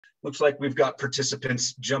Looks like we've got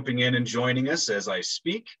participants jumping in and joining us as I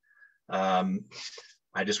speak.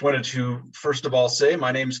 I just wanted to, first of all, say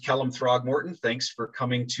my name is Kellum Throgmorton. Thanks for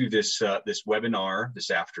coming to this webinar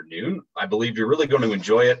this afternoon. I believe you're really going to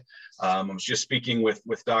enjoy it. I was just speaking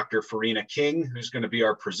with Dr. Farina King, who's going to be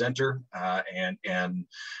our presenter, and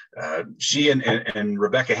she and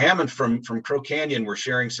Rebecca Hammond from Crow Canyon were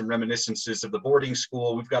sharing some reminiscences of the boarding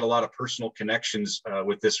school. We've got a lot of personal connections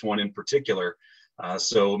with this one in particular.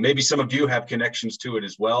 So maybe some of you have connections to it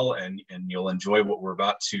as well, and you'll enjoy what we're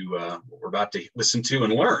about to listen to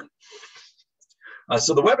and learn.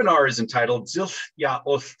 So the webinar is entitled Dził ya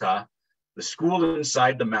ołta, the school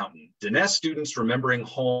inside the mountain. Diné students remembering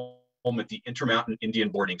home at the Intermountain Indian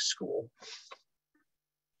Boarding School.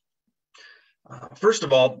 First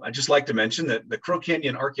of all, I'd just like to mention that the Crow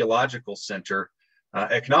Canyon Archaeological Center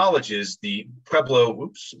acknowledges the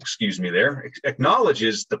Pueblo,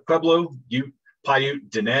 acknowledges the Pueblo, Ute, Paiute,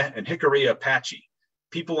 Diné, and Jicarilla Apache,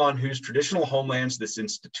 people on whose traditional homelands this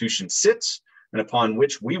institution sits and upon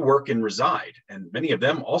which we work and reside, and many of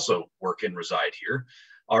them also work and reside here.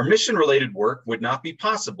 Our mission-related work would not be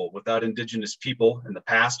possible without Indigenous people in the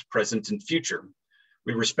past, present, and future.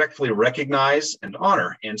 We respectfully recognize and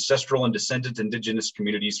honor ancestral and descendant Indigenous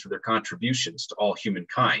communities for their contributions to all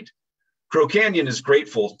humankind. Crow Canyon is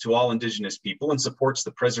grateful to all Indigenous people and supports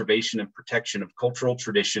the preservation and protection of cultural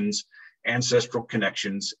traditions, ancestral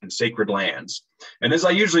connections, and sacred lands. And as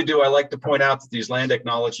I usually do, I like to point out that these land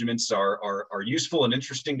acknowledgements are useful and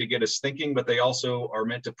interesting to get us thinking, but they also are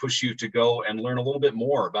meant to push you to go and learn a little bit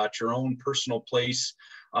more about your own personal place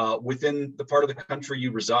within the part of the country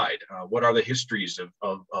you reside. What are the histories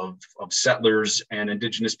of settlers and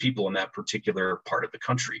Indigenous people in that particular part of the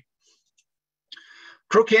country?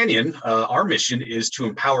 Crow Canyon, our mission is to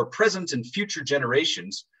empower present and future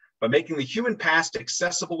generations by making the human past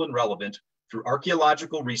accessible and relevant through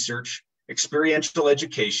archaeological research, experiential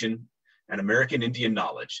education, and American Indian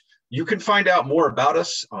knowledge. You can find out more about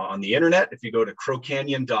us on the internet if you go to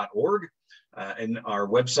crowcanyon.org, and our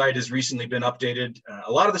website has recently been updated.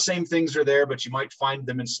 A lot of the same things are there, but you might find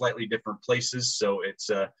them in slightly different places. So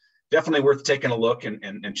it's definitely worth taking a look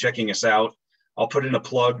and checking us out. I'll put in a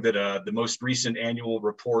plug that the most recent annual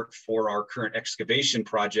report for our current excavation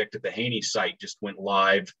project at the Haney site just went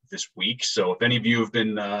live this week. So if any of you have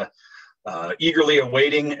been eagerly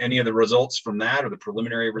awaiting any of the results from that or the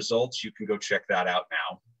preliminary results, you can go check that out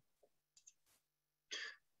now.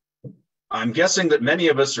 I'm guessing that many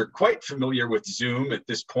of us are quite familiar with Zoom at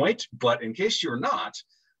this point, but in case you're not,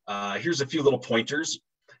 here's a few little pointers.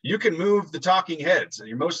 You can move the talking heads.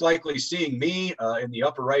 You're most likely seeing me in the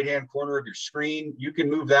upper right-hand corner of your screen. You can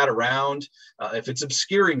move that around if it's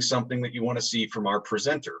obscuring something that you want to see from our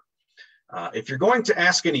presenter. If you're going to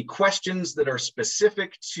ask any questions that are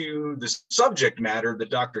specific to the subject matter that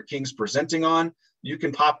Dr. King's presenting on, you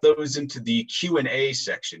can pop those into the Q&A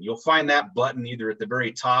section. You'll find that button either at the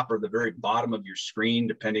very top or the very bottom of your screen,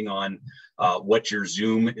 depending on what your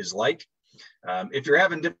Zoom is like. If you're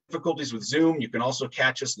having difficulties with Zoom, you can also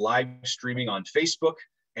catch us live streaming on Facebook.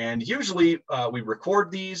 And usually we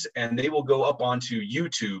record these and they will go up onto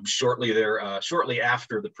YouTube shortly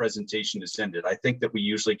after the presentation is ended. I think that we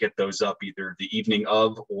usually get those up either the evening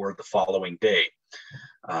of or the following day.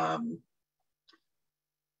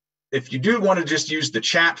 If you do want to just use the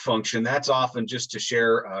chat function, that's often just to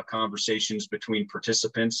share conversations between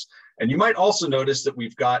participants. And you might also notice that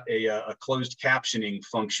we've got a closed captioning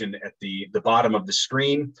function at the bottom of the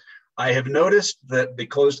screen. I have noticed that the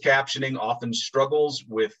closed captioning often struggles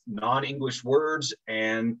with non-English words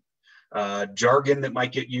and jargon that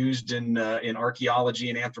might get used in archaeology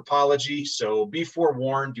and anthropology. So be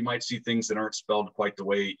forewarned, you might see things that aren't spelled quite the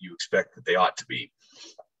way you expect that they ought to be.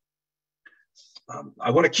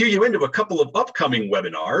 I want to cue you into a couple of upcoming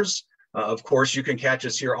webinars. Of course, you can catch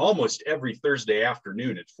us here almost every Thursday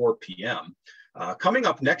afternoon at 4 p.m. Coming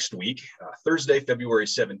up next week, Thursday, February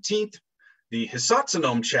 17th, the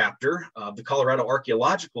Hisatsinom chapter of the Colorado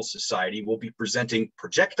Archaeological Society will be presenting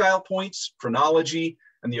projectile points, chronology,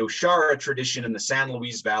 and the Oshara tradition in the San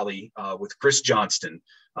Luis Valley with Chris Johnston.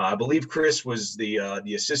 I believe Chris was the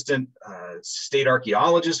assistant state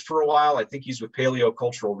archaeologist for a while. I think he's with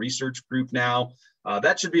Paleocultural Research Group now.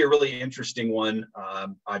 That should be a really interesting one.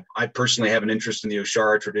 I personally have an interest in the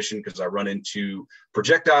Oshara tradition because I run into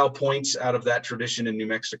projectile points out of that tradition in New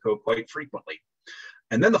Mexico quite frequently.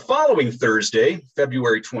 And then the following Thursday,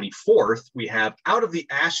 February 24th, we have Out of the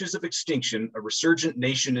Ashes of Extinction, a Resurgent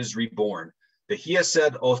Nation is Reborn, the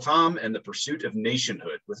Hiesed Otham and the Pursuit of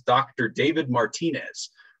Nationhood with Dr. David Martinez.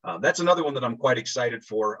 That's another one that I'm quite excited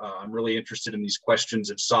for. I'm really interested in these questions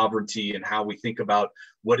of sovereignty and how we think about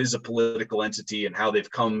what is a political entity and how they've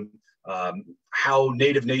come, how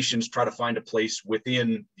Native nations try to find a place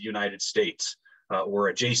within the United States or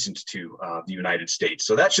adjacent to the United States.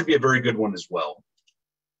 So that should be a very good one as well.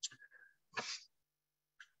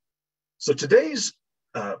 So today's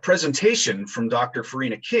presentation from Dr.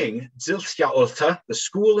 Farina King, Dził, ołta, the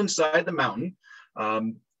school inside the mountain.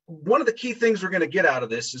 One of the key things we're going to get out of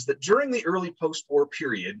this is that during the early post-war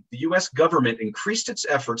period, the US government increased its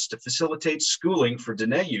efforts to facilitate schooling for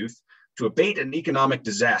Diné youth to abate an economic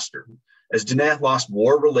disaster, as Diné lost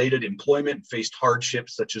war-related employment and faced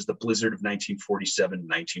hardships such as the blizzard of 1947 and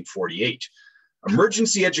 1948.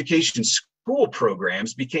 Emergency education school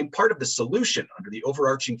programs became part of the solution under the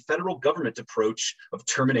overarching federal government approach of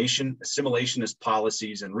termination, assimilationist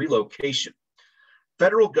policies, and relocation.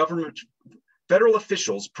 Federal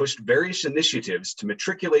officials pushed various initiatives to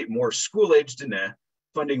matriculate more school-age Diné,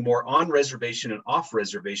 funding more on-reservation and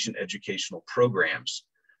off-reservation educational programs.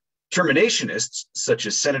 Terminationists, such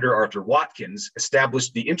as Senator Arthur Watkins,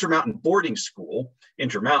 established the Intermountain Boarding School,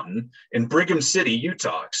 Intermountain, in Brigham City,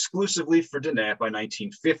 Utah, exclusively for Diné by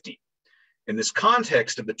 1950. In this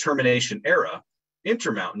context of the Termination Era,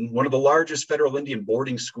 Intermountain, one of the largest federal Indian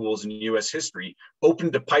boarding schools in US history,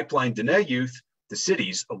 opened to pipeline Diné youth to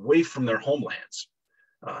cities away from their homelands.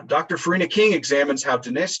 Dr. Farina King examines how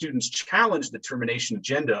Diné students challenge the termination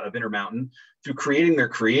agenda of Intermountain through creating their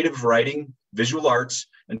creative writing, visual arts,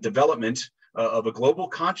 and development of a global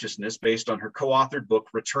consciousness based on her co-authored book,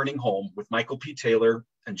 Returning Home, with Michael P. Taylor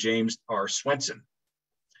and James R. Swensen.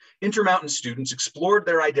 Intermountain students explored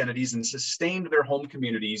their identities and sustained their home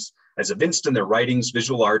communities as evinced in their writings,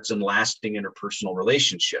 visual arts, and lasting interpersonal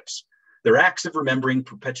relationships. Their acts of remembering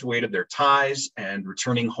perpetuated their ties and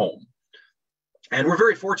returning home. And we're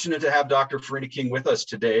very fortunate to have Dr. Farina King with us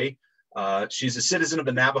today. She's a citizen of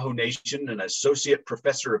the Navajo Nation, an associate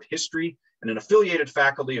professor of history, and an affiliated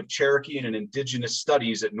faculty of Cherokee and Indigenous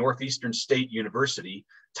Studies at Northeastern State University,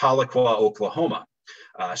 Tahlequah, Oklahoma.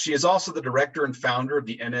 She is also the director and founder of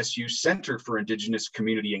the NSU Center for Indigenous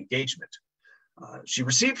Community Engagement. She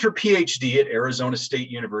received her PhD at Arizona State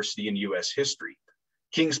University in U.S. history.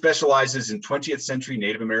 King specializes in 20th century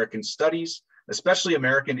Native American studies, especially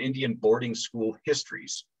American Indian boarding school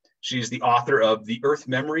histories. She is the author of The Earth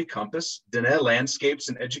Memory Compass, Diné Landscapes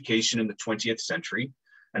and Education in the 20th Century,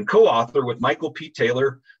 and co-author with Michael P.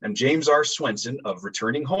 Taylor and James R. Swensen of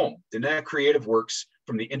Returning Home, Diné Creative Works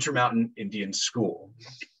from the Intermountain Indian School.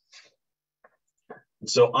 And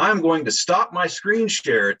so I'm going to stop my screen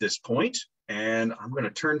share at this point, and I'm going to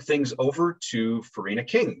turn things over to Farina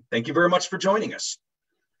King. Thank you very much for joining us.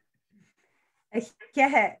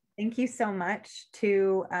 Yeah, thank you so much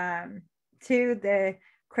to the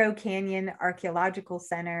Crow Canyon Archaeological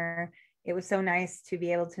Center. It was so nice to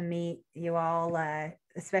be able to meet you all,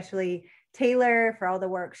 especially Taylor for all the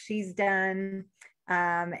work she's done,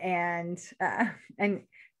 and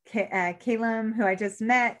Calum, who I just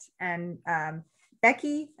met, and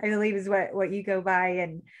Becky, I believe is what you go by,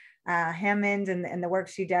 and Hammond and the work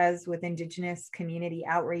she does with Indigenous community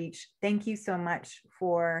outreach. Thank you so much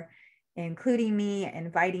for including me,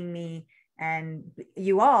 inviting me, and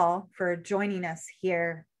you all for joining us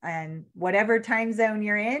here, and whatever time zone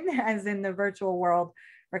you're in, as in the virtual world,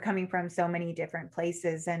 we're coming from so many different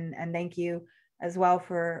places. And thank you as well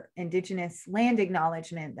for Indigenous land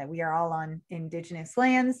acknowledgement, that we are all on Indigenous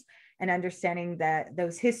lands, and understanding that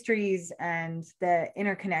those histories and the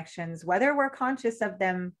interconnections, whether we're conscious of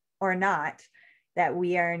them or not, that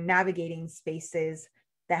we are navigating spaces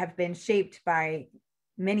that have been shaped by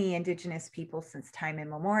many Indigenous people since time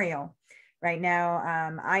immemorial. Right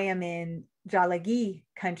now, I am in Jalagi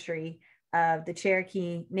country of the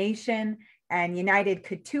Cherokee Nation and United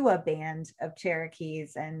Keetoowah Band of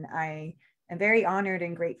Cherokees. And I am very honored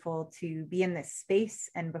and grateful to be in this space.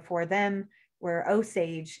 And before them were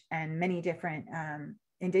Osage and many different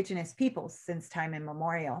Indigenous peoples since time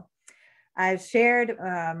immemorial. I've shared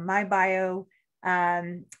my bio.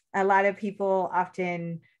 A lot of people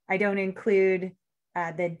often, I don't include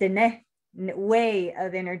the Diné way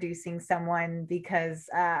of introducing someone, because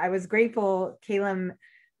I was grateful Calum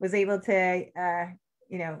was able to,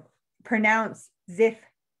 pronounce Zif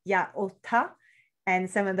ya ołta and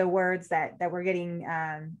some of the words that we're getting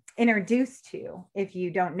introduced to. If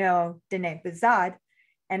you don't know Diné Bazad,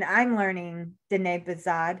 and I'm learning Diné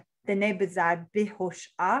Bazad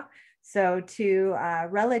bihosha. So to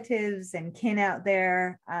relatives and kin out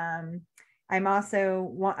there, I'm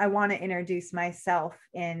also, I want to introduce myself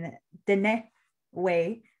in Diné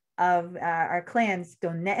way of our clans,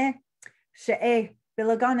 Diné, She'e,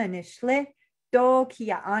 Bilagana Nishle, do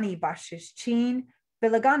kia ani bashish chin,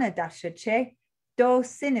 bilagana dasha che, do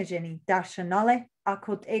sinigini dasha nole,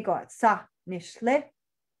 akot ego at sa nishle,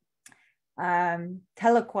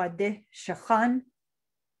 Telekwa de Shachan,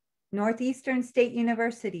 Northeastern State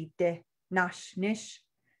University de Nash Nish,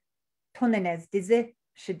 Tonenez Dize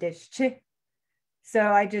Shadish. So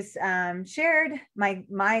I just shared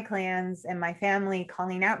my clans and my family,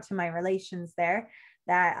 calling out to my relations there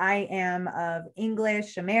that I am of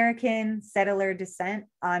English American settler descent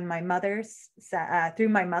on my mother's through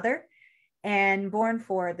my mother, and born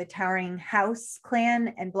for the Towering House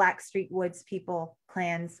clan and Blackstreet Woods people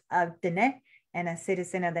clans of Diné, and a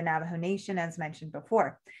citizen of the Navajo Nation, as mentioned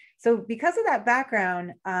before. So because of that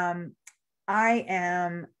background, I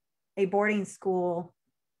am a boarding school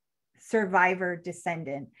survivor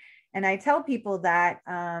descendant. And I tell people that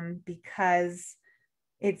because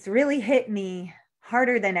it's really hit me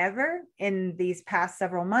harder than ever in these past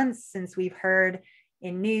several months, since we've heard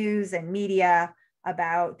in news and media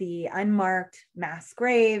about the unmarked mass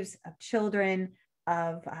graves of children,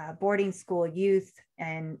 of boarding school youth,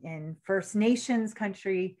 and in First Nations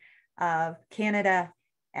country of Canada,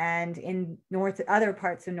 and in other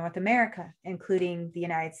parts of North America, including the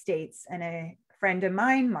United States. And a friend of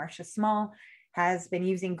mine, Marcia Small, has been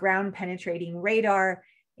using ground penetrating radar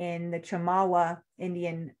in the Chamawa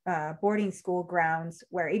Indian boarding school grounds,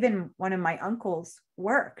 where even one of my uncles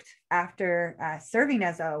worked after serving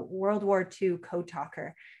as a World War II code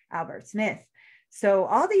talker, Albert Smith. So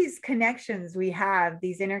all these connections we have,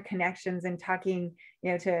 these interconnections, and talking,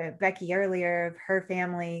 to Becky earlier of her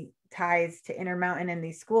family ties to Intermountain and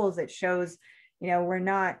these schools, it shows, we're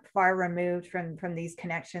not far removed from these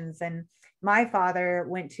connections. And my father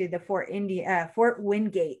went to the Fort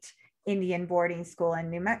Wingate Indian boarding school in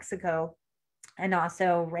New Mexico, and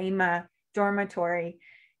also Rama dormitory.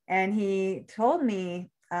 And he told me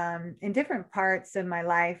in different parts of my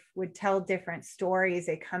life would tell different stories.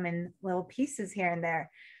 They come in little pieces here and there,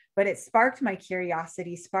 but it sparked my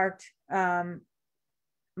curiosity, sparked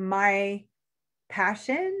my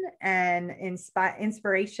passion and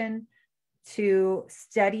inspiration to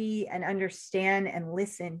study and understand and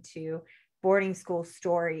listen to boarding school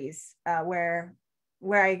stories, where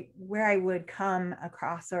I would come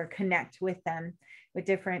across or connect with them, with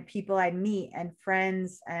different people I'd meet and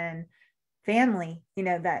friends and family,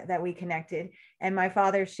 that we connected. And my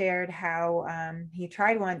father shared how he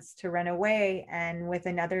tried once to run away and with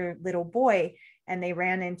another little boy, and they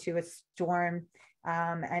ran into a storm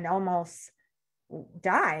and almost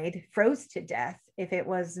died, froze to death, if it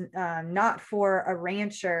was not for a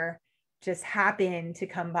rancher just happened to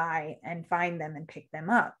come by and find them and pick them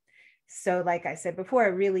up. So like I said before,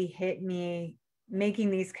 it really hit me,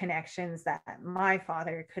 making these connections that my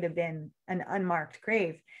father could have been an unmarked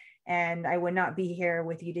grave. And I would not be here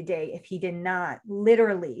with you today if he did not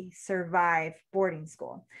literally survive boarding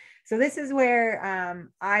school. So this is where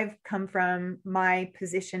I've come from, my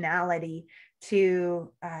positionality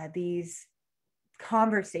to these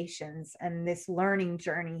conversations and this learning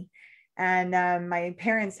journey. And my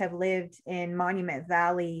parents have lived in Monument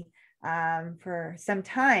Valley for some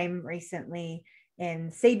time recently,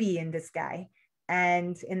 in Sabi in the sky.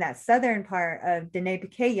 And in that southern part of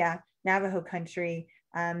Diné Navajo country,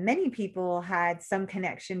 many people had some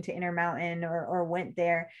connection to Intermountain or went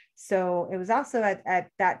there. So it was also at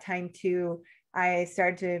that time too, I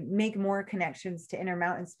started to make more connections to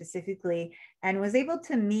Intermountain specifically, and was able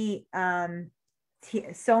to meet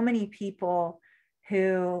so many people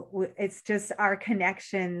who, it's just our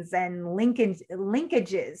connections and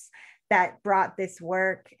linkages that brought this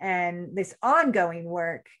work and this ongoing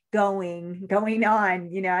work going on,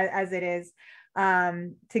 as it is,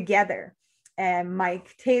 together. And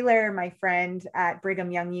Mike Taylor, my friend at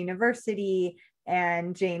Brigham Young University,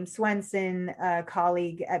 and James Swensen, a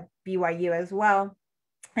colleague at BYU as well.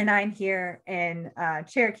 And I'm here in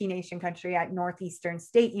Cherokee Nation country at Northeastern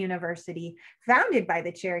State University, founded by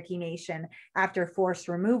the Cherokee Nation after forced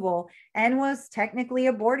removal, and was technically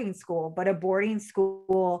a boarding school, but a boarding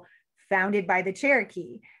school founded by the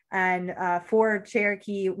Cherokee, and for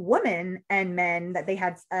Cherokee women and men, that they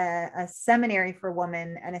had a seminary for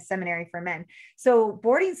women and a seminary for men. So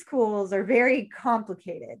boarding schools are very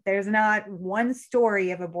complicated. There's not one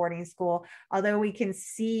story of a boarding school, although we can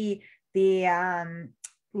see the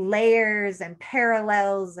layers and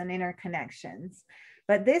parallels and interconnections.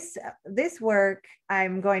 But this work,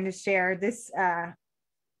 I'm going to share this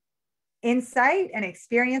insight and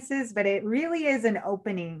experiences, but it really is an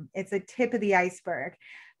opening. It's a tip of the iceberg.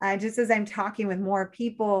 Just as I'm talking with more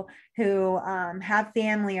people who have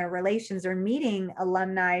family or relations, or meeting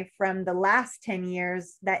alumni from the last 10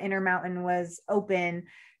 years that Intermountain was open,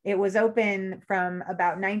 It was open from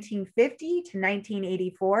about 1950 to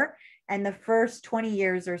 1984. And the first 20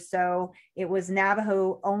 years or so, it was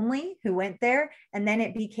Navajo only who went there. And then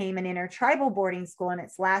it became an intertribal boarding school in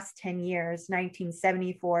its last 10 years,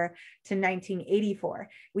 1974 to 1984.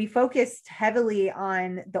 We focused heavily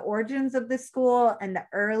on the origins of the school and the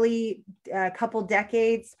early couple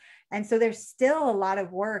decades. And so there's still a lot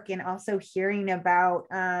of work in also hearing about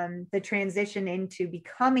the transition into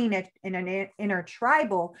becoming an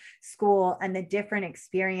intertribal school and the different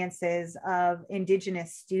experiences of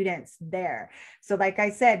Indigenous students there. So like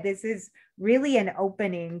I said, this is really an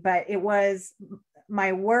opening, but it was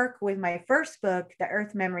my work with my first book, The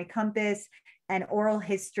Earth Memory Compass, and oral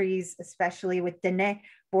histories, especially with Diné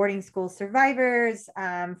boarding school survivors,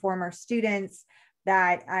 former students,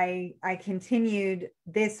 that I continued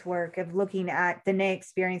this work of looking at Diné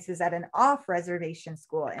experiences at an off-reservation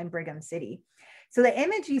school in Brigham City. So the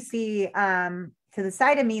image you see to the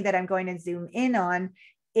side of me that I'm going to zoom in on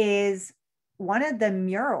is one of the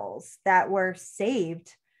murals that were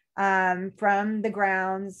saved from the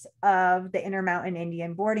grounds of the Intermountain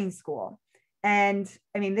Indian Boarding School. And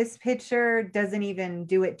I mean, this picture doesn't even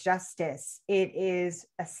do it justice. It is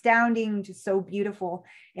astounding, just so beautiful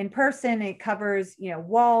in person. It covers,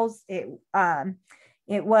 walls. It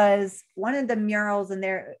was one of the murals, and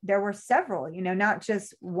there were several, not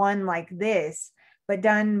just one like this, but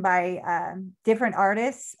done by different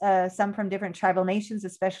artists, some from different tribal nations,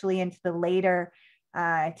 especially into the later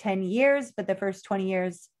 10 years, but the first 20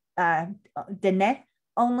 years, Diné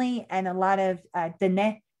only, and a lot of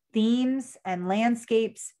Diné themes and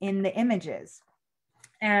landscapes in the images.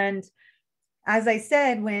 And as I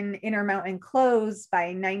said, when Intermountain closed by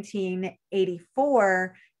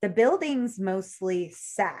 1984, the buildings mostly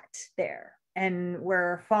sat there and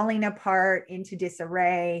were falling apart into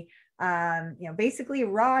disarray, basically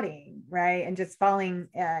rotting, right? And just falling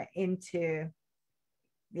into,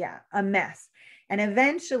 a mess. And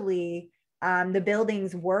eventually, the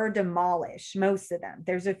buildings were demolished, most of them.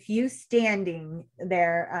 There's a few standing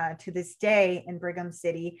there to this day in Brigham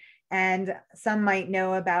City. And some might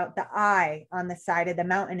know about the eye on the side of the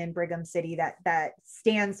mountain in Brigham City that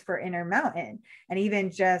stands for Intermountain. And even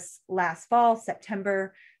just last fall,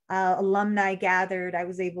 September, alumni gathered. I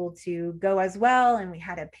was able to go as well. And we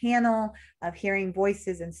had a panel of hearing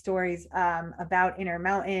voices and stories about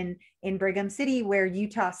Intermountain in Brigham City, where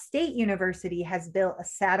Utah State University has built a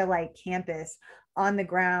satellite campus on the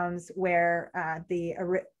grounds where the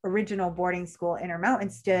original boarding school Intermountain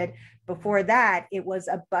stood. Before that, it was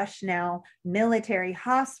a Bushnell military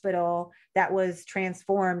hospital that was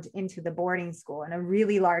transformed into the boarding school, and a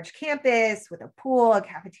really large campus with a pool, a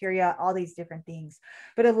cafeteria, all these different things.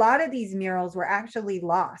 But a lot of these murals were actually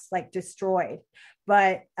lost, like destroyed.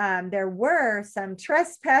 But there were some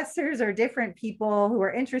trespassers or different people who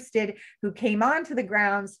were interested who came onto the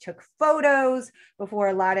grounds, took photos before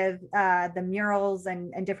a lot of the murals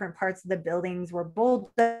and different parts of the buildings were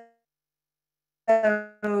bulldozed.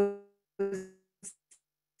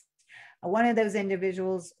 One of those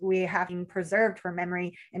individuals we have been preserved for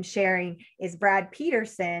memory and sharing is Brad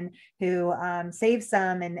Peterson, who saved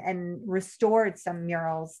some and restored some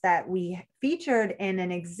murals that we featured in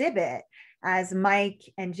an exhibit. As Mike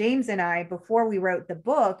and James and I, before we wrote the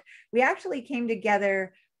book, we actually came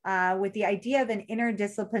together with the idea of an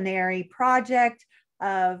interdisciplinary project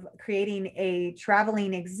of creating a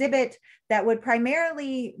traveling exhibit that would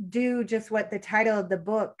primarily do just what the title of the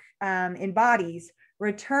book embodies: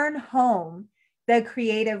 return home the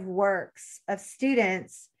creative works of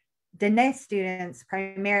students, Diné students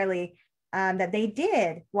primarily, that they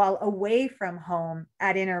did while away from home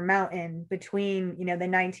at Intermountain between the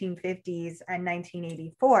 1950s and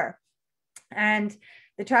 1984. And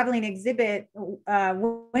the traveling exhibit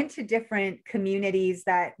went to different communities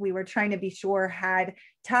that we were trying to be sure had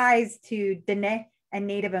ties to Diné and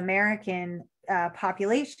Native American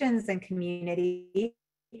populations and community,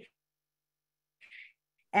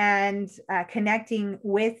 and connecting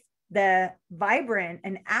with the vibrant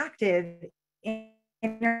and active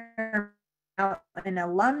Intermountain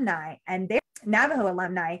alumni and their Navajo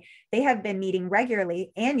alumni. They have been meeting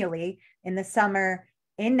regularly, annually in the summer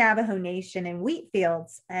in Navajo Nation in wheat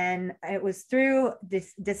fields. And it was through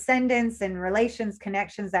this descendants and relations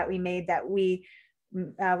connections that we made that we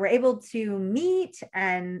were able to meet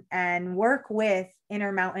and work with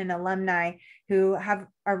Intermountain alumni who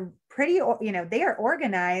are pretty, they are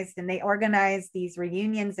organized, and they organize these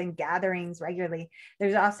reunions and gatherings regularly.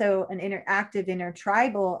 There's also an active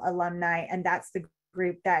intertribal alumni, and that's the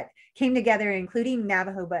group that came together, including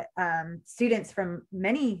Navajo, but students from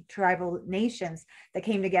many tribal nations that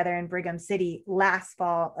came together in Brigham City last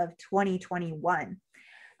fall of 2021.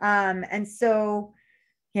 And so,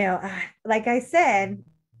 like I said,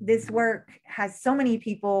 this work has so many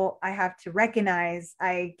people I have to recognize.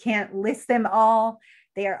 I can't list them all.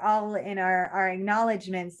 They are all in our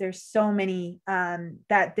acknowledgments. There's so many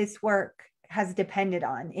that this work has depended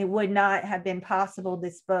on. It would not have been possible,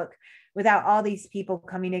 this book, without all these people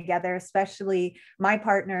coming together, especially my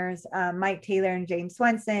partners, Mike Taylor and James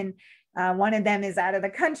Swensen. One of them is out of the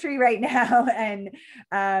country right now,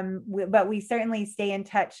 but we certainly stay in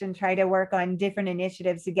touch and try to work on different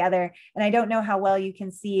initiatives together. And I don't know how well you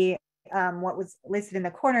can see what was listed in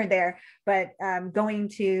the corner there, but going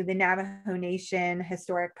to the Navajo Nation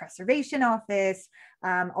Historic Preservation Office,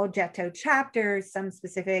 Oljeto chapters, some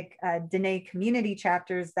specific Diné community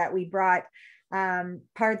chapters that we brought,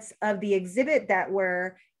 parts of the exhibit that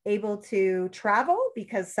were able to travel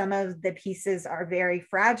because some of the pieces are very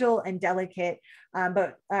fragile and delicate,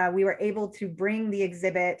 but we were able to bring the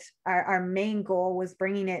exhibit. Our main goal was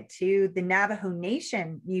bringing it to the Navajo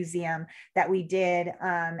Nation Museum that we did,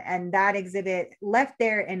 and that exhibit left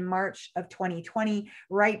there in March of 2020,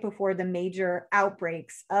 right before the major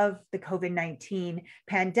outbreaks of the COVID-19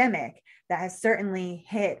 pandemic that has certainly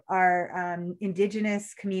hit our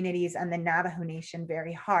indigenous communities and the Navajo Nation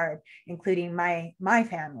very hard, including my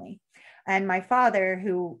family. And my father,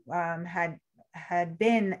 who had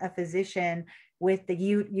been a physician with the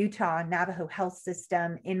Utah Navajo Health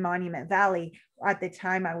System in Monument Valley at the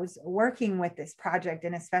time I was working with this project,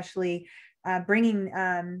 and especially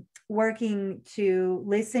working to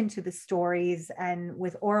listen to the stories and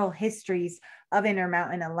with oral histories of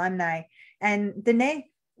Intermountain alumni. And Diné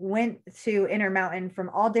went to Intermountain from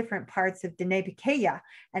all different parts of Diné Pikeya.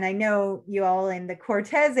 And I know you all in the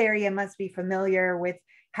Cortez area must be familiar with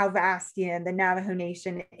how vast the Navajo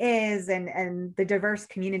Nation is and the diverse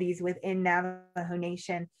communities within Navajo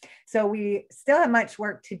Nation. So we still have much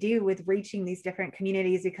work to do with reaching these different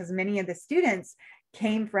communities because many of the students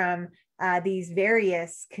came from these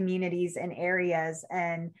various communities and areas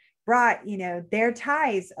and brought their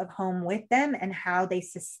ties of home with them and how they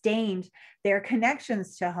sustained their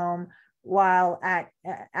connections to home while at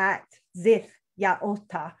Dził,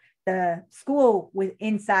 ołta, the school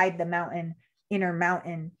inside the mountain,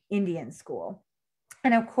 Intermountain Indian School.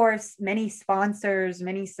 And of course, many sponsors,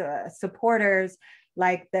 many supporters,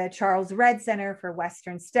 like the Charles Redd Center for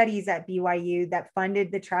Western Studies at BYU that funded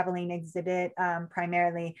the traveling exhibit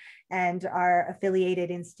primarily, and our affiliated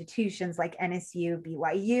institutions like NSU,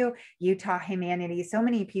 BYU, Utah Humanities, so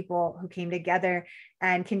many people who came together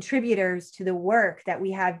and contributors to the work that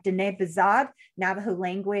we have. Diné Bazad, Navajo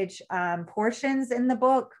language portions in the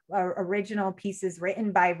book, original pieces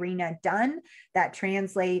written by Rena Dunn that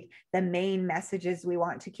translate the main messages we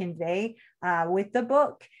want to convey with the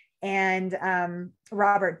book. And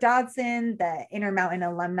Robert Dodson, the Intermountain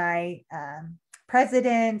alumni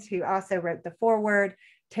president, who also wrote the foreword,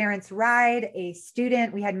 Terrence Ride, a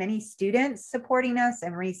student. We had many students supporting us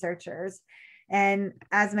and researchers. And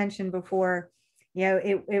as mentioned before,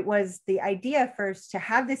 it was the idea first to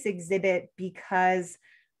have this exhibit because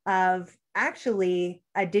of actually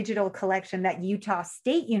a digital collection that Utah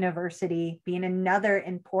State University, being another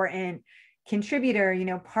important contributor,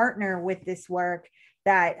 partner with this work,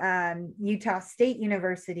 that Utah State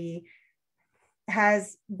University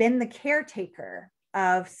has been the caretaker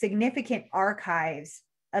of significant archives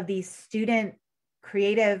of these student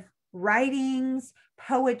creative writings,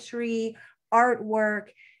 poetry, artwork.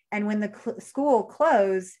 And when the school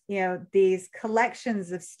closed, these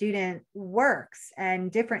collections of student works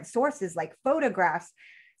and different sources like photographs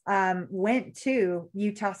went to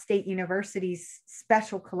Utah State University's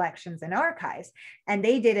special collections and archives. And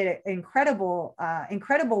they did an incredible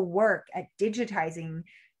work at digitizing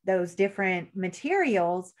those different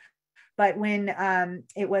materials. But when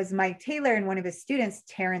it was Mike Taylor and one of his students,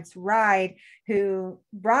 Terrence Ride, who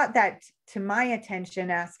brought that to my attention,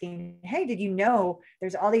 asking, hey, did you know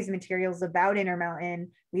there's all these materials about Intermountain?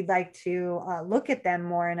 We'd like to look at them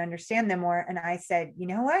more and understand them more. And I said, you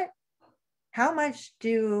know what? How much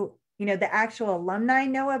do the actual alumni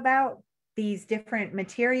know about these different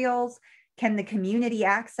materials? Can the community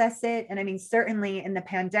access it? And I mean, certainly in the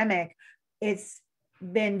pandemic, it's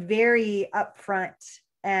been very upfront.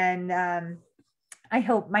 And I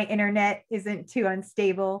hope my internet isn't too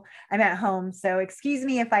unstable. I'm at home, so excuse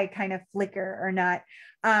me if I kind of flicker or not.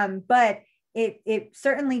 But it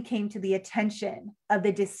certainly came to the attention of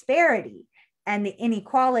the disparity and the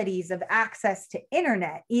inequalities of access to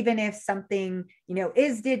internet. Even if something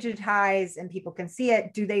is digitized and people can see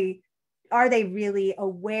it, are they really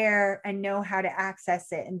aware and know how to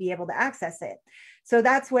access it and be able to access it? So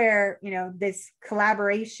that's where, you know, this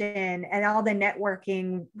collaboration and all the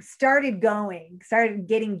networking started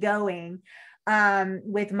getting going,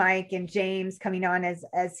 with Mike and James coming on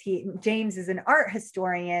James is an art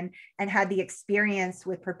historian and had the experience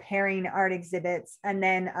with preparing art exhibits, and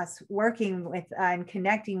then us working with and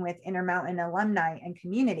connecting with Intermountain alumni and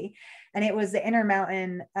community. And it was the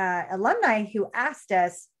Intermountain alumni who asked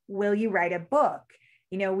us, will you write a book?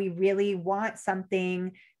 You know, we really want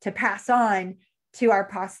something to pass on to our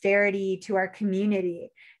posterity, to our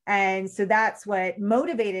community. And so that's what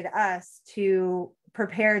motivated us to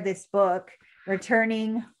prepare this book,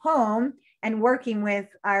 returning home and working with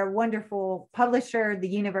our wonderful publisher, the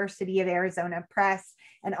University of Arizona Press,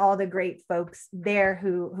 and all the great folks there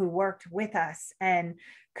who worked with us and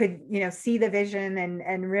could, you know, see the vision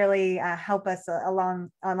and really help us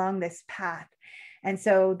along this path. And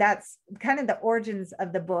so that's kind of the origins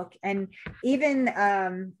of the book. And even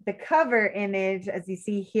the cover image, as you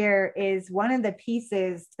see here, is one of the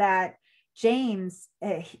pieces that James,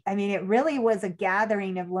 I mean, it really was a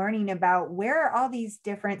gathering of learning about where are all these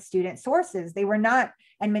different student sources. They were not,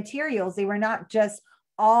 and materials, they were not just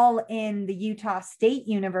all in the Utah State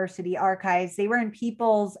University archives. They were in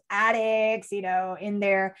people's attics, you know, in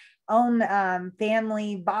their own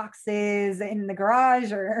family boxes, in the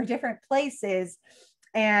garage or different places.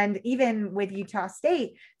 And even with Utah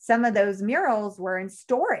State, some of those murals were in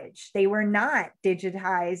storage. They were not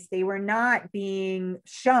digitized. They were not being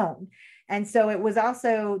shown. And so it was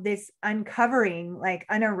also this uncovering, like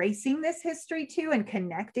unerasing this history too, and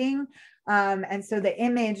connecting. And so the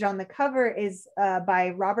image on the cover is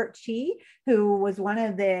by Robert Chi, who was one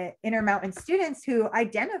of the Intermountain students who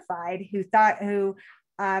identified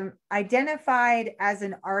as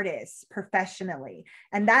an artist professionally.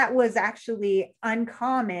 And that was actually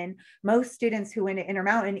uncommon. Most students who went to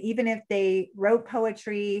Intermountain, even if they wrote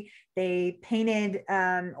poetry, they painted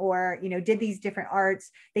or, you know, did these different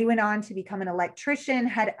arts, they went on to become an electrician,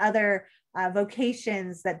 had other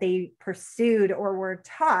vocations that they pursued or were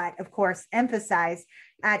taught, of course, emphasized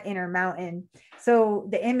at Intermountain. So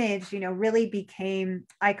the image, you know, really became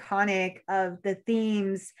iconic of the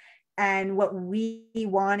themes and what we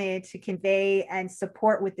wanted to convey and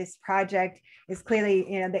support with this project is clearly,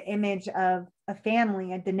 you know, the image of a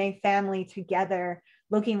family, a Diné family together,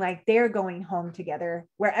 looking like they're going home together.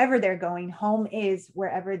 Wherever they're going, home is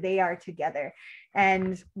wherever they are together.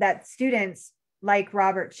 And that students like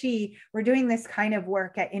Robert Chi were doing this kind of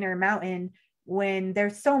work at Intermountain when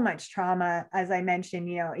there's so much trauma, as I mentioned,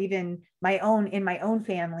 you know, even in my own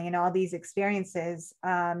family and all these experiences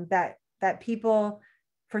that people,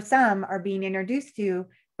 for some, are being introduced to,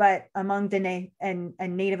 but among Diné and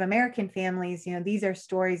Native American families, you know, these are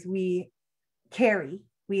stories we carry,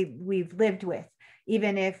 we've lived with,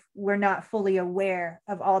 even if we're not fully aware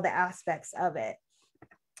of all the aspects of it.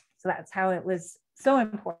 So that's how it was so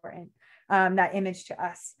important, that image to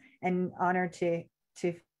us, and honored to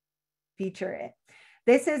feature it.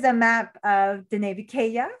 This is a map of Diné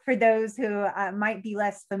Vikeya. For those who might be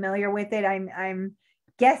less familiar with it, I'm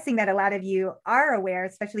guessing that a lot of you are aware,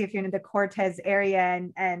 especially if you're in the Cortez area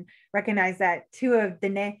and recognize that two of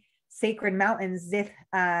Diné sacred mountains, Zith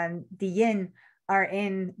and Diyin, are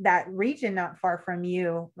in that region not far from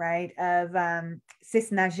you, right? Of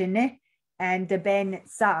Cisnagene and Deben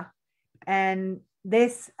Sa. And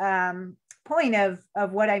this point of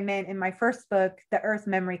what I meant in my first book, The Earth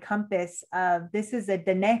Memory Compass, this is a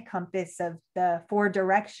Diné compass of the 4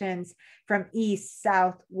 directions from east,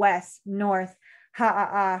 south, west, north,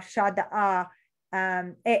 Ha'a'a, Shada'a,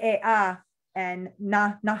 E'e'a, and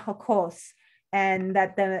Nahokos. And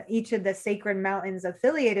that each of the sacred mountains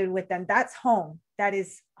affiliated with them, that's home. That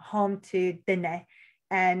is home to Diné.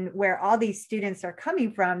 And where all these students are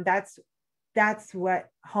coming from, that's what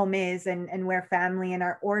home is, and where family and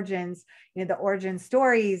our origins, you know, the origin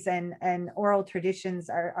stories and oral traditions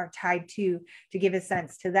are tied to give a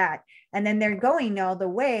sense to that. And then they're going all the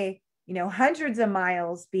way, you know, hundreds of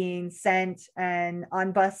miles being sent and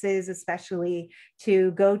on buses, especially,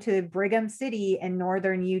 to go to Brigham City in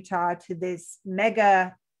northern Utah to this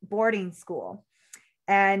mega boarding school.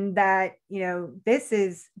 And that, you know, this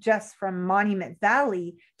is just from Monument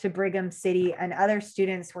Valley to Brigham City, and other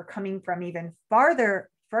students were coming from even further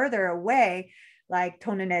away, like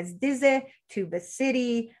Tononez Dize, Tuba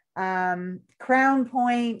City, Crown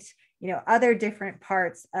Point, you know, other different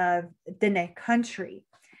parts of Diné country.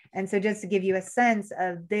 And so just to give you a sense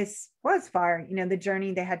of this was far, you know, the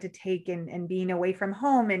journey they had to take and being away from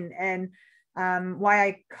home, and why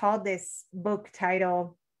I called this book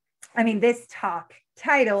title, this talk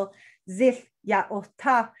title, Zif Ya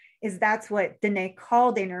Ota, is that's what Diné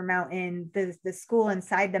called Intermountain, the school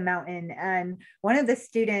inside the mountain. And one of the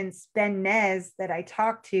students, Ben Nez, that I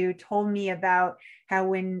talked to, told me about how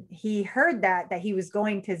when he heard that he was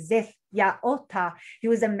going to Dził ya ołta, he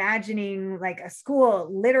was imagining like a school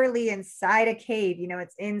literally inside a cave,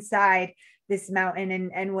 it's inside this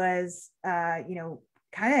mountain, and was,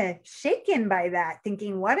 kind of shaken by that,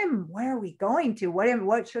 thinking, what are we going to?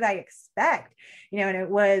 What should I expect? And it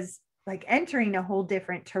was like entering a whole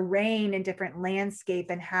different terrain and different landscape,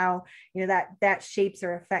 and how, that shapes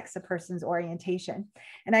or affects a person's orientation.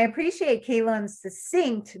 And I appreciate Caleb's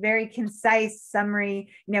succinct, very concise summary,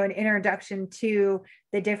 an introduction to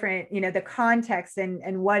the different, the context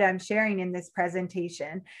and what I'm sharing in this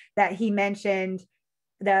presentation, that he mentioned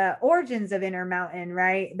the origins of Intermountain,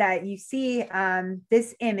 right? That you see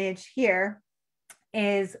this image here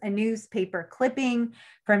is a newspaper clipping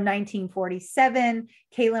from 1947.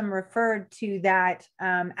 Caleb referred to that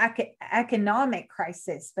economic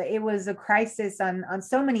crisis, but it was a crisis on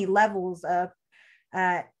so many levels of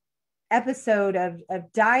episode of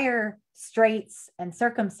dire straits and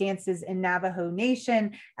circumstances in Navajo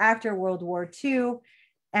Nation after World War II.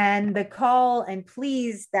 And the call and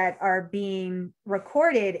pleas that are being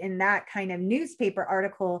recorded in that kind of newspaper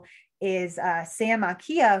article is Sam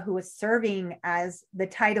Akia, who was serving as, the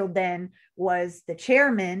title then was the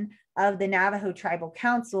chairman of the Navajo Tribal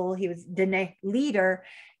Council. He was Diné leader.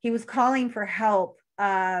 He was calling for help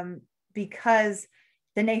because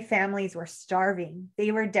Diné families were starving.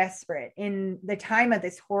 They were desperate. In the time of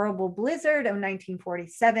this horrible blizzard of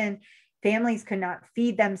 1947, families could not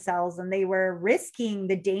feed themselves, and they were risking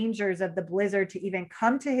the dangers of the blizzard to even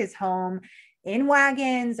come to his home in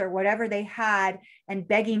wagons or whatever they had, and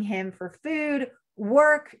begging him for food,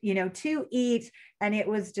 work, to eat. And it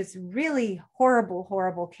was just really horrible,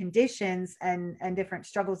 horrible conditions and different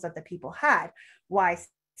struggles that the people had. Why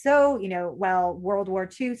so? Well, World War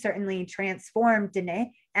II certainly transformed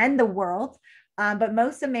Diné and the world. But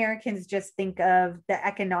most Americans just think of the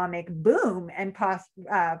economic boom and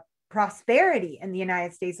prosperity in the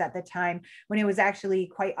United States at the time, when it was actually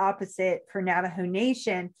quite opposite for Navajo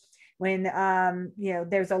Nation, when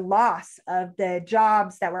there's a loss of the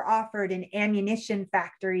jobs that were offered in ammunition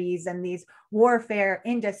factories and these warfare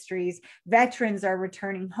industries. Veterans are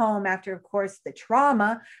returning home after, of course, the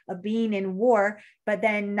trauma of being in war, but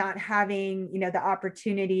then not having the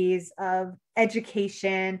opportunities of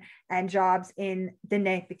education and jobs in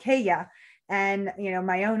Diné Bikeya. And,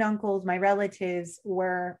 my own uncles, my relatives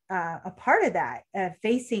were a part of that,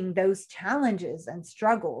 facing those challenges and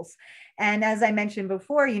struggles. And as I mentioned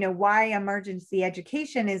before, why emergency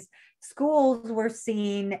education is schools were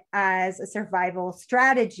seen as a survival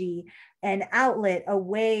strategy, an outlet, a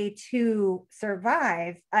way to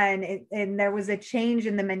survive. And there was a change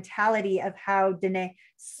in the mentality of how Diné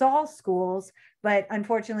saw schools. But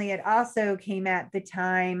unfortunately, it also came at the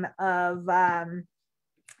time of,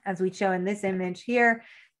 as we show in this image here,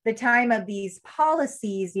 the time of these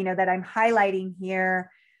policies, that I'm highlighting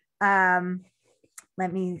here.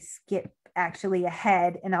 Let me skip actually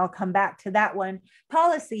ahead and I'll come back to that one.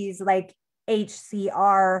 Policies like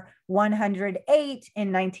HCR 108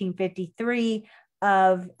 in 1953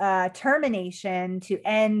 of termination to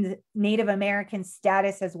end Native American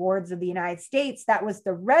status as wards of the United States. That was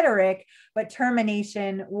the rhetoric, but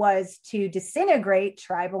termination was to disintegrate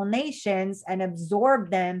tribal nations and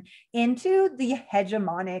absorb them into the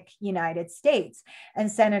hegemonic United States.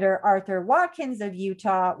 And Senator Arthur Watkins of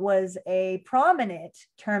Utah was a prominent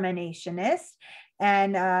terminationist.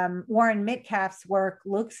 And Warren Metcalf's work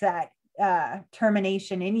looks at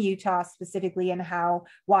termination in Utah specifically, and how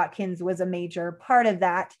Watkins was a major part of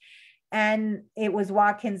that. And it was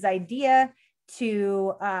Watkins' idea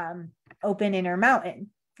to open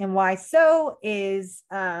Intermountain. And why so is,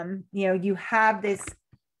 you have this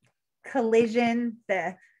collision,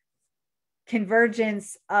 the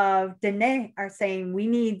convergence of Diné are saying we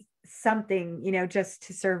need something, just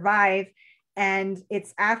to survive. And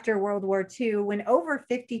it's after World War II when over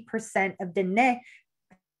 50% of Diné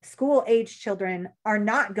school-age children are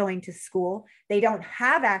not going to school. They don't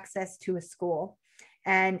have access to a school.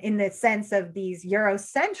 And in the sense of these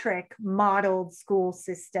Eurocentric modeled school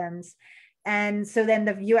systems. And so then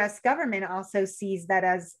the US government also sees that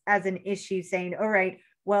as an issue, saying, all right,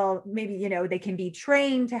 well, maybe, they can be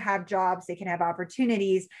trained to have jobs, they can have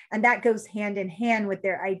opportunities. And that goes hand in hand with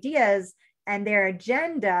their ideas and their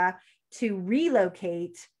agenda to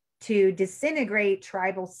relocate to disintegrate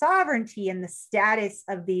tribal sovereignty and the status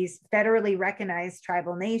of these federally recognized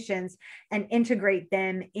tribal nations and integrate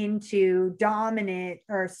them into dominant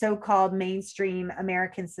or so-called mainstream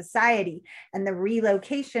American society. And the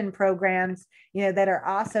relocation programs, that are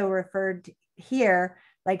also referred to here,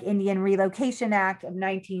 like Indian Relocation Act of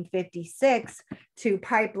 1956, to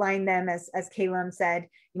pipeline them, as Calum said,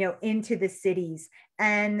 into the cities.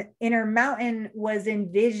 And Intermountain was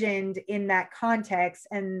envisioned in that context.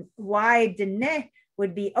 And why Diné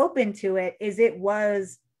would be open to it is it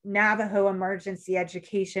was Navajo emergency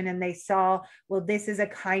education. And they saw, well, this is a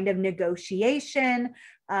kind of negotiation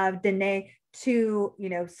of Diné to,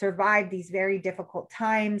 survive these very difficult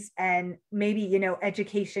times. And maybe,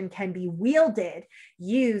 education can be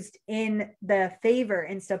used in the favor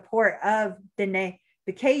and support of Diné,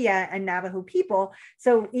 Bikaya, and Navajo people.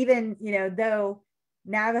 So even, though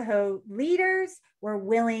Navajo leaders were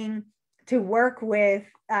willing to work with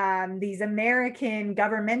these American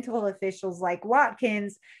governmental officials like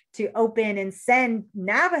Watkins to open and send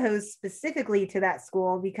Navajos specifically to that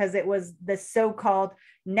school, because it was the so-called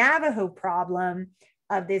Navajo problem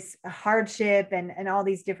of this hardship and all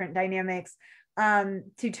these different dynamics. To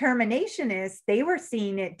Terminationists, they were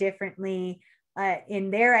seeing it differently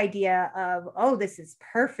in their idea of, oh, this is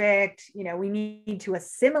perfect. We need to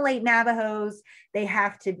assimilate Navajos. They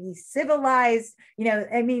have to be civilized.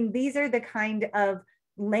 These are the kind of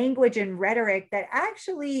language and rhetoric that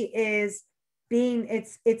actually is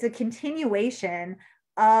it's a continuation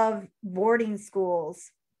of boarding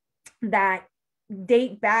schools that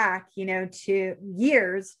date back, to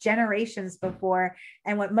years, generations before.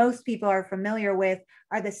 And what most people are familiar with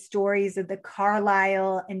are the stories of the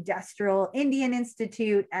Carlisle Industrial Indian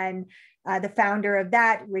Institute and the founder of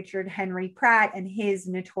that, Richard Henry Pratt, and his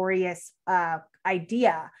notorious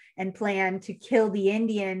idea and plan to kill the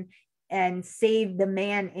Indian and save the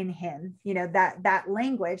man in him, that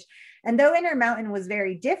language. And though Intermountain was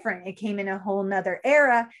very different, it came in a whole nother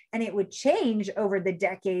era, and it would change over the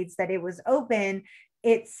decades that it was open.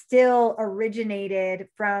 It still originated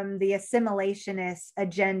from the assimilationist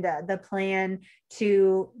agenda, the plan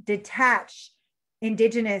to detach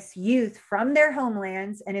Indigenous youth from their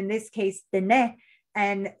homelands, and in this case, Diné.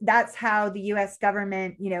 And that's how the US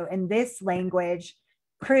government, in this language,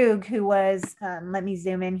 Krug, who was, let me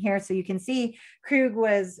zoom in here so you can see, Krug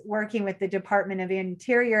was working with the Department of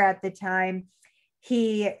Interior at the time.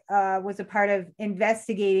 He was a part of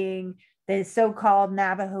investigating the so-called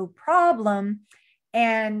Navajo problem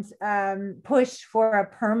and pushed for a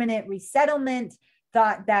permanent resettlement,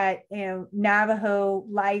 thought that Navajo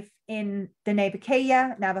life in the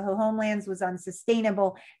Bikaya, Navajo homelands, was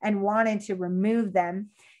unsustainable and wanted to remove them.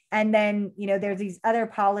 And then, there's these other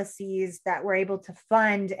policies that were able to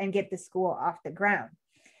fund and get the school off the ground.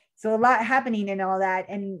 So a lot happening in all that.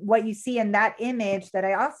 And what you see in that image that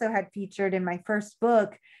I also had featured in my first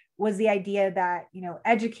book was the idea that,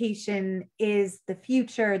 education is the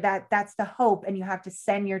future, that's the hope. And you have to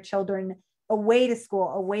send your children away to school,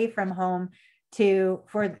 away from home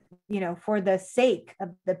for the sake of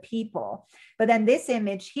the people. But then this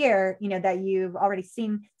image here, that you've already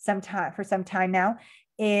seen for some time now,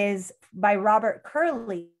 is by Robert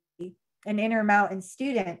Curley, an Intermountain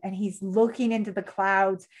student, and he's looking into the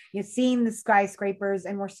clouds, seeing the skyscrapers,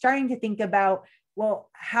 and we're starting to think about,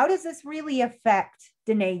 well, how does this really affect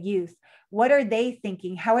Diné youth? What are they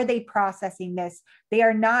thinking? How are they processing this? They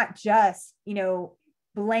are not just,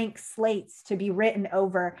 blank slates to be written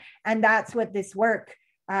over. And that's what this work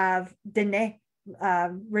of Diné,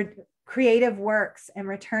 creative works and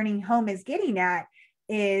returning home is getting at.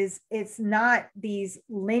 It's not these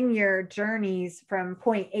linear journeys from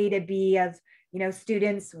point A to B of,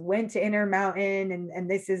 students went to Intermountain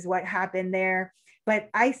and this is what happened there. But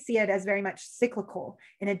I see it as very much cyclical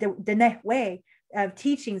in a Diné way of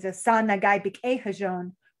teachings of Sa Nagai Bik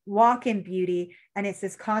Hajon, walk in beauty. And it's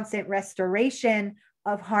this constant restoration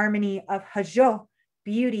of harmony of Hajo,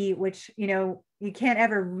 beauty, which, you can't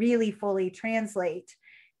ever really fully translate.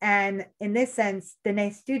 And in this sense,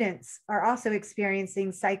 Diné students are also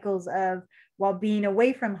experiencing cycles of, while being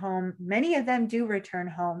away from home, many of them do return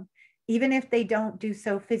home, even if they don't do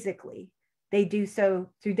so physically. They do so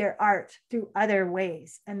through their art, through other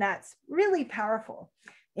ways. And that's really powerful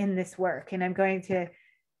in this work. And I'm going to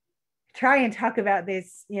try and talk about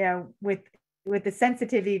this, with the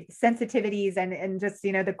sensitivities and just,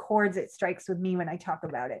 the chords it strikes with me when I talk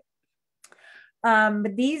about it.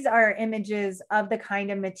 But these are images of the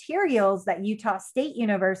kind of materials that Utah State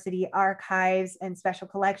University archives and special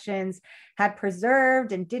collections had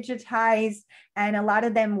preserved and digitized. And a lot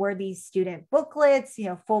of them were these student booklets,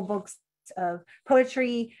 full books of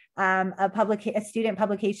poetry, a student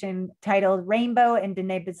publication titled Rainbow and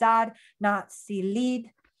Diné Bazad, Not Silid.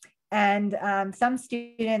 And some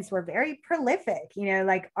students were very prolific,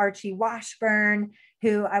 like Archie Washburn,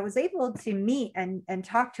 who I was able to meet and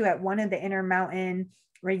talk to at one of the Intermountain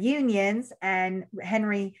reunions. And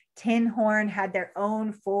Henry Tinhorn had their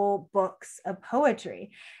own full books of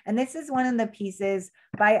poetry. And this is one of the pieces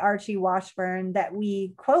by Archie Washburn that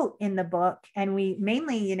we quote in the book. And we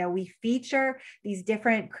mainly, we feature these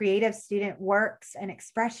different creative student works and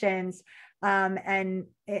expressions, and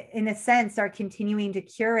in a sense are continuing to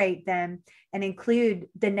curate them and include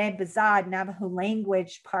the Diné Bazad Navajo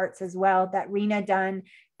language parts as well that Rena Dunn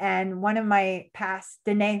and one of my past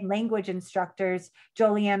Diné language instructors,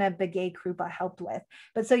 Juliana Begay-Krupa, helped with.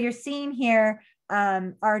 But so you're seeing here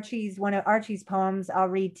one of Archie's poems I'll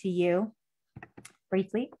read to you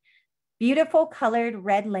briefly. Beautiful colored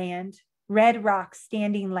red land, red rocks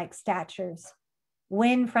standing like statues.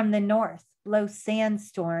 Wind from the north blows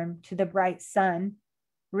sandstorm to the bright sun.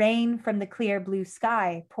 Rain from the clear blue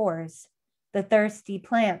sky pours. The thirsty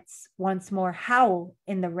plants once more howl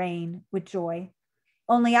in the rain with joy.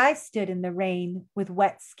 Only I stood in the rain with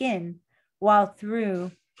wet skin, while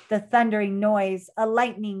through the thundering noise, a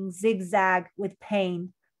lightning zigzag with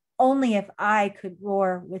pain. Only if I could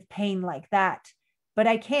roar with pain like that. But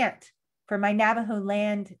I can't, for my Navajo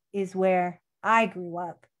land is where I grew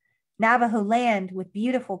up. Navajo land with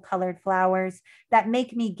beautiful colored flowers that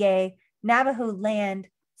make me gay. Navajo land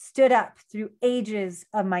stood up through ages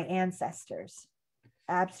of my ancestors.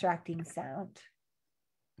 Abstracting sound.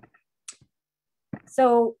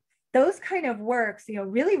 So those kind of works,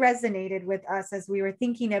 really resonated with us as we were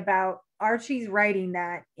thinking about Archie's writing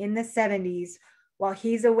that in the 70s while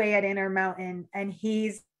he's away at Intermountain, and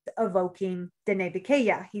he's evoking Diné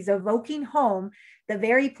Bikeya. He's evoking home, the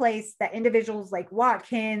very place that individuals like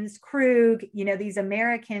Watkins, Krug, these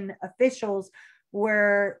American officials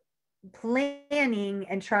were planning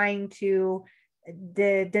and trying to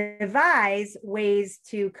devise ways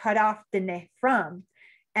to cut off Diné from.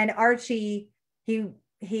 And Archie,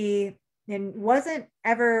 he wasn't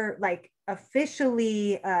ever like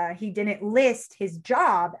officially, he didn't list his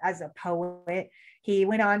job as a poet. He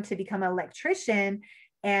went on to become an electrician,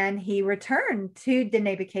 and he returned to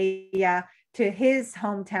Diné Bikeya, to his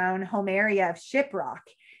hometown, home area of Shiprock.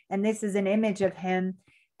 And this is an image of him.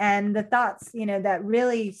 And the thoughts, that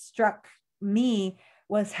really struck me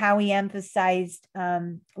was how he emphasized,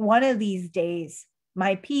 one of these days,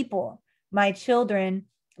 my people, my children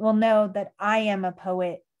will know that I am a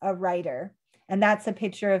poet, a writer. And that's a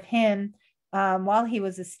picture of him while he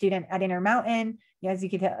was a student at Intermountain. As you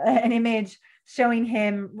can tell, an image showing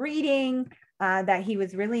him reading, that he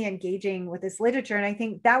was really engaging with this literature. And I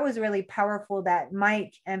think that was really powerful that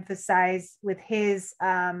Mike emphasized with his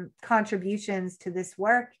contributions to this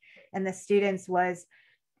work and the students was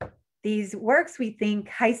these works, we think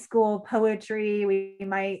high school poetry, we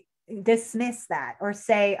might dismiss that or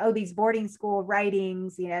say, oh, these boarding school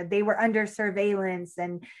writings, they were under surveillance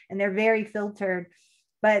and they're very filtered.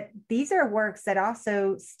 But these are works that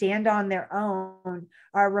also stand on their own,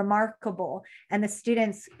 are remarkable. And the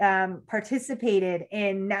students participated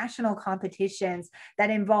in national competitions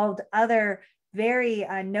that involved other very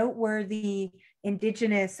noteworthy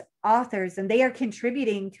Indigenous authors, and they are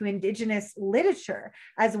contributing to Indigenous literature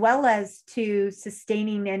as well as to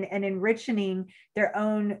sustaining and enriching their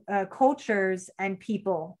own cultures and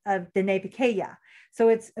people of Diné Bikeya. So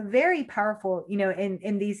it's very powerful,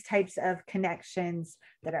 in these types of connections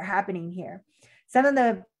that are happening here. Some of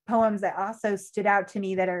the poems that also stood out to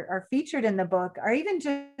me that are featured in the book are even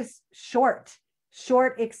just short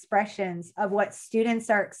expressions of what students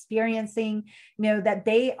are experiencing, that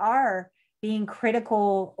they are being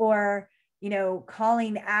critical or,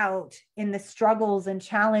 calling out in the struggles and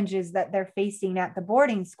challenges that they're facing at the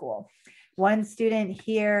boarding school. One student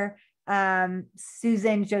here,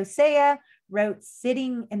 Susan Josiah, wrote,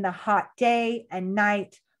 sitting in the hot day and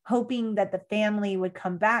night, hoping that the family would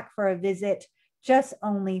come back for a visit, just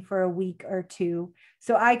only for a week or two,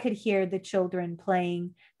 so I could hear the children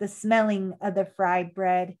playing, the smelling of the fried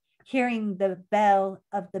bread, hearing the bell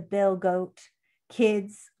of the bill goat,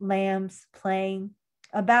 kids, lambs playing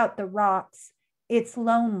about the rocks. It's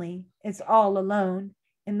lonely, it's all alone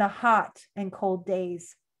in the hot and cold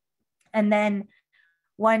days. And then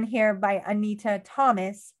one here by Anita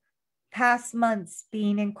Thomas, past months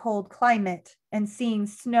being in cold climate and seeing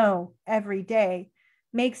snow every day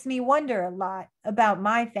makes me wonder a lot about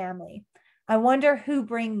my family. I wonder who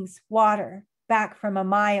brings water back from a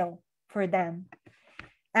mile for them.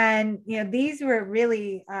 And, these were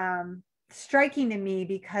really striking to me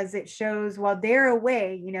because it shows while they're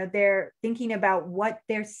away, you know, they're thinking about what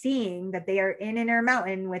they're seeing, that they are in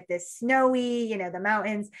Intermountain with this snowy, you know, the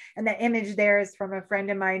mountains. And the image there is from a friend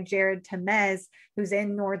of mine, Jared Temez, who's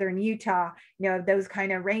in northern Utah, you know, those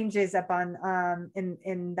kind of ranges up on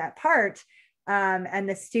in that part. And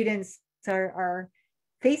the students are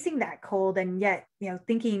facing that cold, and yet, you know,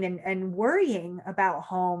 thinking and worrying about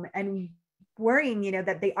home, and worrying, you know,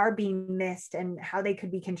 that they are being missed and how they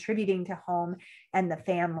could be contributing to home and the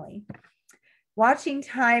family. Watching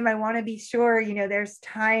time, I want to be sure, you know, there's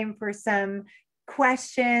time for some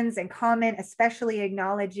questions and comment, especially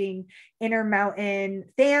acknowledging Intermountain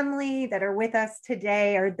family that are with us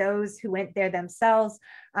today, or those who went there themselves.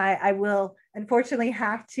 I will unfortunately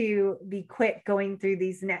have to be quick going through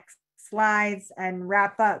these next slides and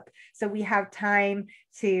wrap up, so we have time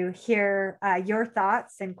to hear your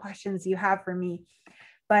thoughts and questions you have for me.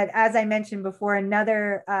 But as I mentioned before,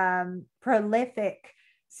 another prolific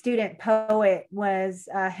student poet was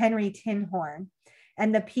Henry Tinhorn,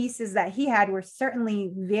 and the pieces that he had were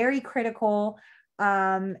certainly very critical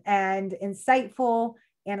and insightful,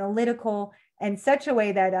 analytical, in such a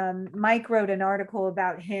way that Mike wrote an article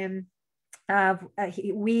about him.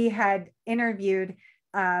 We had interviewed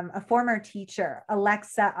a former teacher,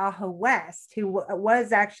 Alexa Aho West, who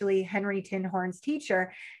was actually Henry Tinhorn's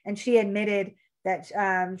teacher. And she admitted that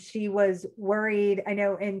she was worried. I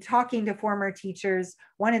know in talking to former teachers,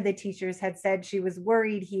 one of the teachers had said she was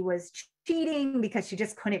worried he was cheating because she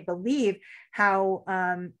just couldn't believe how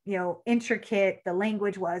you know, intricate the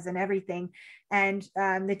language was and everything. And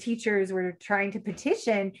the teachers were trying to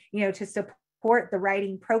petition, you know, to support the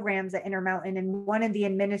writing programs at Intermountain. And one of the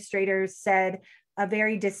administrators said a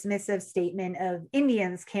very dismissive statement of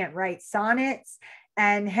Indians can't write sonnets.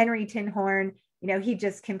 And Henry Tinhorn, you know, he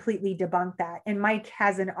just completely debunked that. And Mike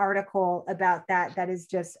has an article about that that is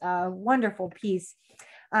just a wonderful piece.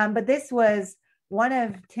 But this was one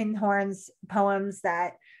of Tinhorn's poems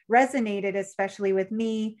that resonated especially with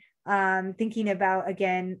me, thinking about,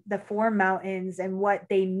 again, the four mountains and what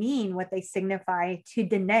they mean, what they signify to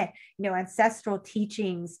Diné, you know, ancestral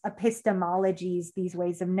teachings, epistemologies, these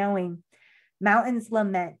ways of knowing. Mountains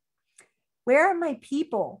lament. Where are my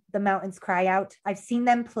people? The mountains cry out. I've seen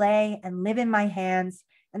them play and live in my hands,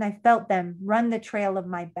 and I felt them run the trail of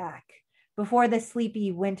my back. Before the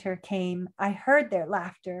sleepy winter came, I heard their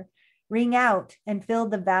laughter ring out and fill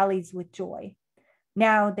the valleys with joy.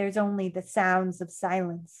 Now there's only the sounds of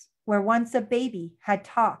silence, where once a baby had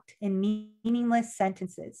talked in meaningless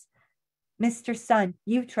sentences. Mr. Sun,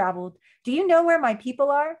 you've traveled. Do you know where my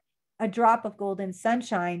people are? A drop of golden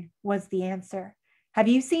sunshine was the answer. Have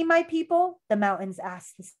you seen my people? The mountains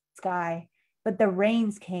asked the sky, but the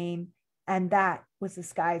rains came, and that was the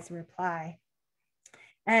sky's reply.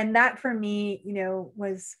 And that for me, you know,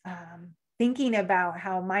 was thinking about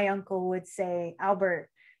how my uncle would say, Albert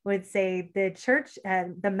would say, the church,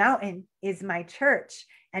 the mountain is my church,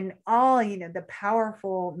 and all, you know, the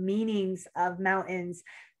powerful meanings of mountains,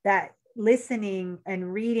 that listening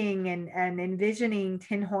and reading and envisioning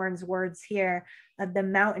Tinhorn's words here, the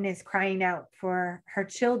mountain is crying out for her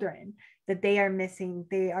children, that they are missing,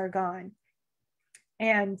 they are gone.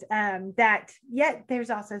 And that yet there's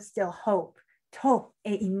also still hope. To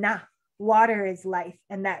e ina, water is life.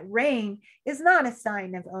 And that rain is not a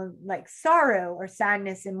sign of like sorrow or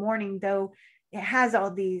sadness and mourning, though it has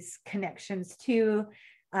all these connections too,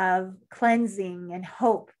 of cleansing and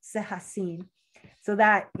hope, sahasin. So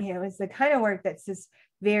that, you know, is the kind of work that's just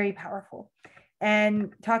very powerful.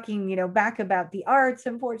 And talking, you know, back about the arts,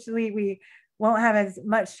 unfortunately, we won't have as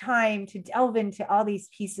much time to delve into all these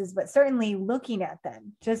pieces, but certainly looking at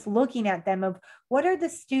them, just looking at them of what are the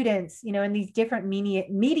students, you know, in these different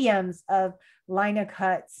mediums of lino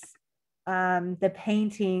cuts, the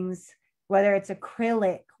paintings, whether it's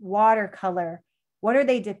acrylic, watercolor, what are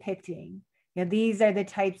they depicting? You know, these are the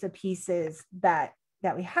types of pieces that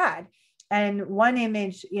we had. And one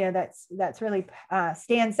image, you know, that's really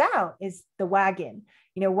stands out is the wagon.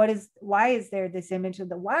 You know, why is there this image of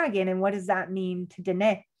the wagon, and what does that mean to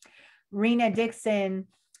Diné? Rena Dixon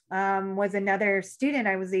was another student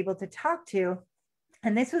I was able to talk to,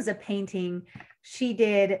 and this was a painting she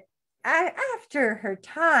did after her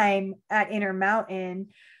time at Intermountain.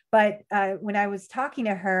 But when I was talking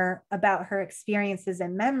to her about her experiences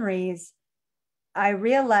and memories, I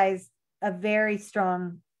realized a very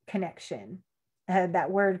strong connection.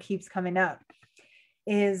 That word keeps coming up.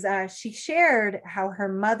 Is she shared how her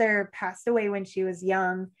mother passed away when she was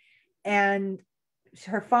young, and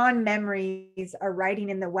her fond memories are riding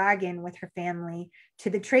in the wagon with her family to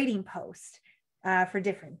the trading post for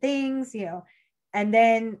different things, you know, And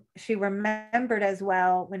then she remembered as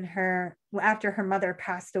well when after her mother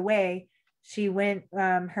passed away, she went,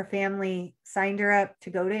 her family signed her up to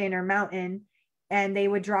go to Intermountain, and they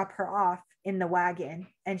would drop her off in the wagon,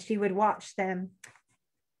 and she would watch them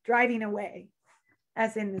driving away,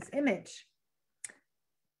 as in this image.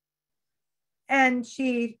 And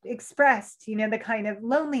she expressed, the kind of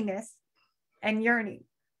loneliness and yearning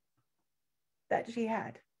that she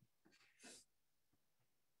had.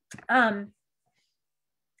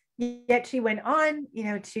 Yet she went on,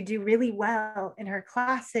 to do really well in her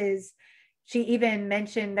classes. She even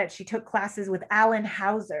mentioned that she took classes with Alan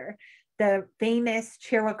Hauser, the famous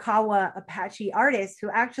Chiricahua Apache artist who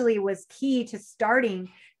actually was key to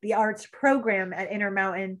starting the arts program at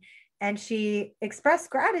Intermountain. And she expressed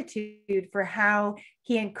gratitude for how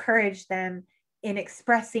he encouraged them in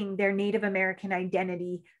expressing their Native American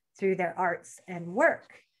identity through their arts and work,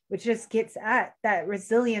 which just gets at that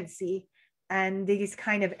resiliency and these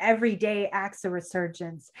kind of everyday acts of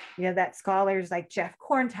resurgence, that scholars like Jeff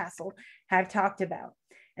Corntassel have talked about.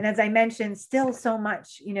 And as I mentioned, still so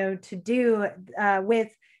much, to do with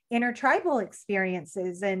intertribal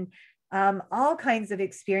experiences and all kinds of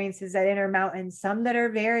experiences at Intermountain, some that are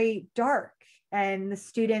very dark, and the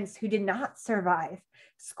students who did not survive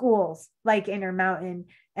schools like Intermountain,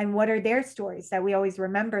 and what are their stories that we always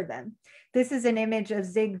remember them. This is an image of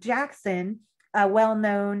Zig Jackson, a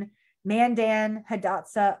well-known Mandan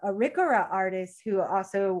Hidatsa Arikara artist who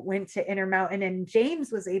also went to Intermountain, and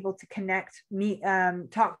James was able to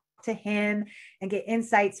talk to him and get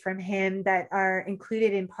insights from him that are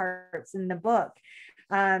included in parts in the book.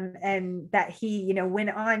 And that he, went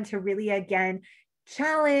on to really, again,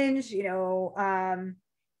 challenge,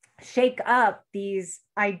 shake up these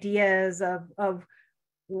ideas of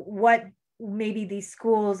what maybe these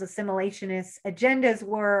schools' assimilationist agendas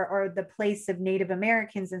were, or the place of Native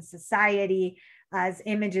Americans in society, as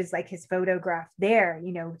images like his photograph there,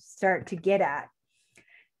 start to get at.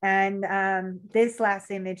 And this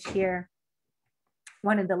last image here,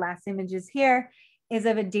 one of the last images here, is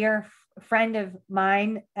of a dear friend of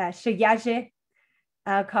mine, Shayaje.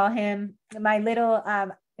 I'll call him my little,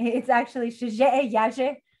 it's actually Shaje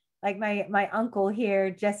Yaje, like my uncle here,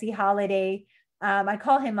 Jesse Holiday. I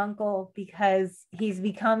call him uncle because he's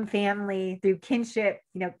become family through kinship,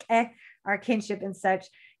 our kinship and such.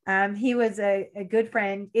 He was a good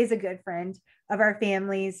friend, is a good friend of our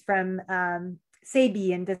families from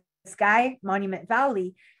Sebi and Sky Monument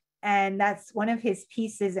Valley. And that's one of his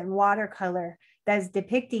pieces in watercolor that's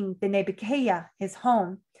depicting the Nebekeya, his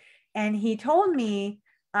home. And he told me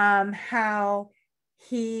how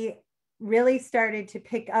he really started to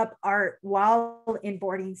pick up art while in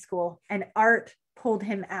boarding school, and art pulled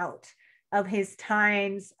him out of his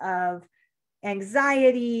times of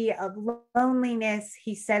anxiety, of loneliness.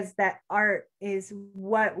 He says that art is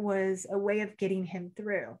what was a way of getting him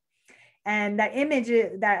through. And that image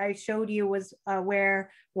that I showed you was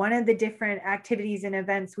where one of the different activities and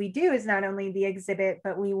events we do is not only the exhibit,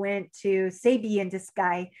 but we went to Sebi and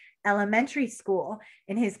Sky Elementary School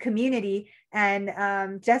in his community.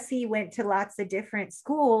 And Jesse went to lots of different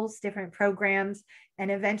schools, different programs,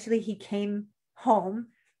 and eventually he came home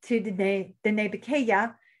to the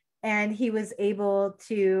Nebekeya, and he was able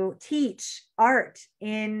to teach art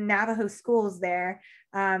in Navajo schools there,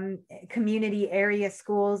 community area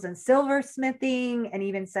schools, and silversmithing, and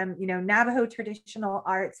even some, Navajo traditional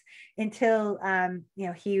arts, until,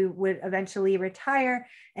 he would eventually retire.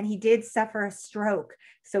 And he did suffer a stroke.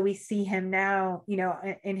 So we see him now,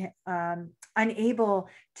 unable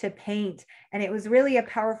to paint. And it was really a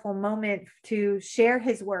powerful moment to share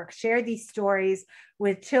his work, share these stories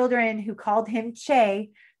with children who called him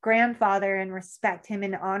Che, grandfather, and respect him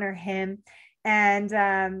and honor him.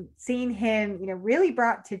 And seeing him, really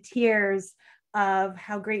brought to tears of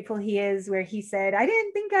how grateful he is, where he said, I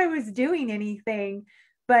didn't think I was doing anything,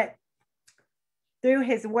 but through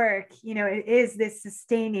his work, it is this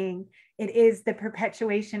sustaining, it is the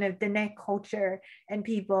perpetuation of Diné culture and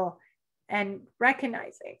people, and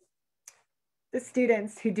recognizing the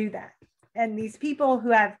students who do that. And these people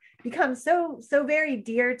who have become so very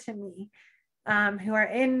dear to me, who are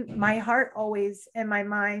in my heart always, in my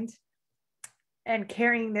mind, and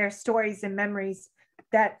carrying their stories and memories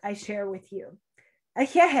that I share with you.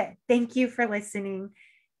 Thank you for listening.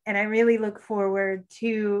 And I really look forward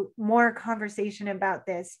to more conversation about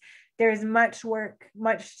this. There's much work,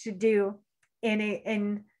 much to do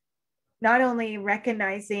in not only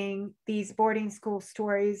recognizing these boarding school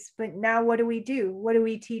stories, but now what do we do? What do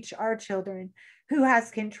we teach our children? Who has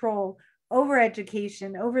control over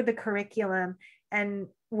education, over the curriculum, and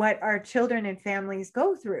what our children and families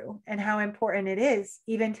go through, and how important it is,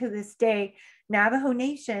 even to this day, Navajo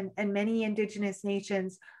Nation and many indigenous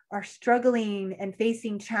nations are struggling and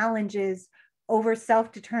facing challenges over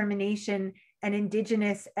self-determination and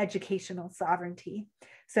indigenous educational sovereignty.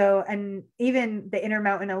 So, and even the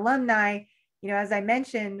Intermountain alumni, you know, as I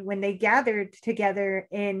mentioned, when they gathered together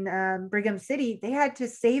in Brigham City, they had to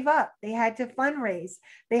save up, they had to fundraise,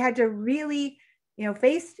 they had to really, you know,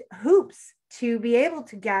 face hoops to be able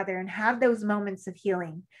to gather and have those moments of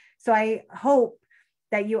healing. So I hope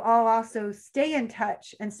that you all also stay in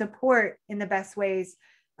touch and support in the best ways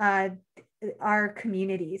our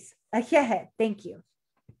communities. Thank you.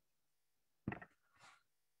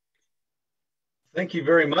 Thank you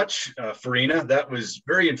very much, Farina. That was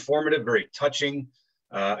very informative, very touching,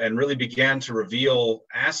 and really began to reveal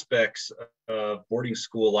aspects of boarding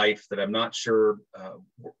school life that I'm not sure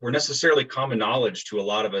were necessarily common knowledge to a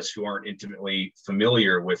lot of us who aren't intimately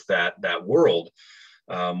familiar with that world.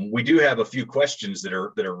 We do have a few questions that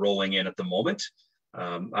are rolling in at the moment.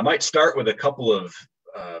 I might start with a couple of,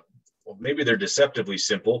 well, maybe they're deceptively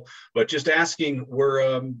simple, but just asking,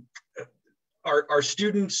 our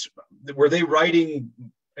students, were they writing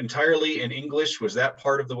entirely in English? Was that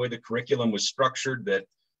part of the way the curriculum was structured, that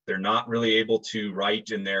they're not really able to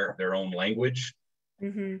write in their own language?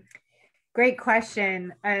 Mm-hmm. Great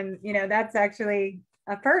question. And, you know, that's actually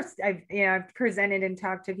a first. I've presented and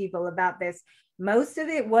talked to people about this. Most of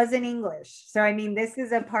it was in English. So, I mean, this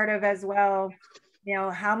is a part of as well, you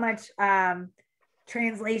know, how much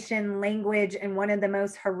translation language, and one of the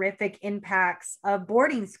most horrific impacts of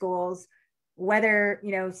boarding schools, whether,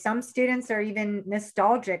 you know, some students are even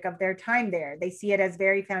nostalgic of their time there. They see it as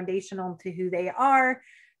very foundational to who they are,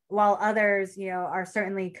 while others, you know, are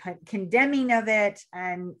certainly condemning of it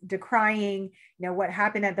and decrying, you know, what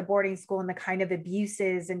happened at the boarding school and the kind of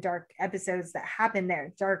abuses and dark episodes that happened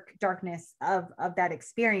there, darkness of that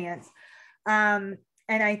experience. And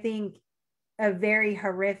I think a very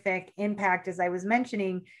horrific impact, as I was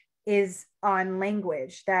mentioning, is on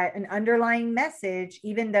language, that an underlying message,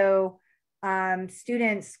 even though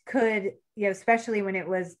students could, you know, especially when it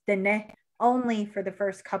was Diné only for the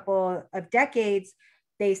first couple of decades,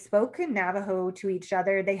 they spoke in Navajo to each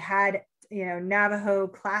other. They had, you know, Navajo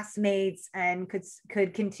classmates and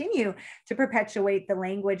could continue to perpetuate the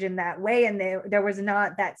language in that way. And there was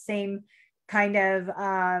not that same kind of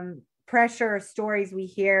pressure stories we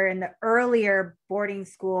hear in the earlier boarding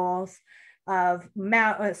schools of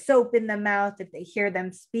soap in the mouth if they hear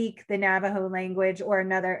them speak the Navajo language or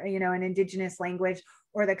another, you know, an indigenous language,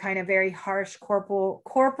 or the kind of very harsh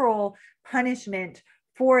corporal punishment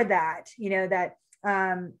for that, you know, that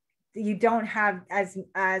you don't have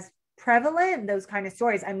as prevalent those kind of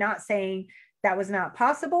stories. I'm not saying that was not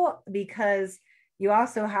possible, because you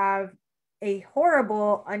also have a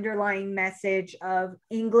horrible underlying message of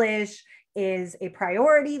English is a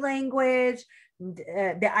priority language.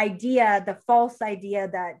 The false idea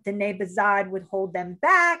that Diné Bazad would hold them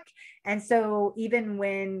back. And so even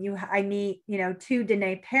when I meet, you know, two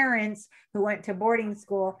Diné parents who went to boarding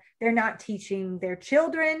school, they're not teaching their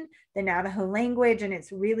children the Navajo language. And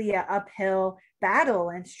it's really an uphill battle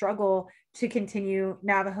and struggle to continue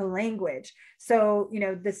Navajo language. So, you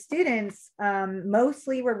know, the students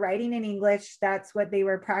mostly were writing in English. That's what they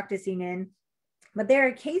were practicing in. But there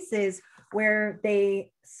are cases where they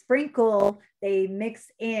mix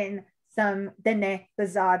in some Diné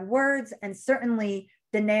Bazad words, and certainly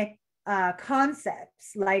Diné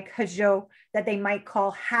concepts like hajo, that they might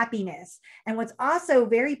call happiness. And what's also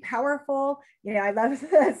very powerful, you know, I love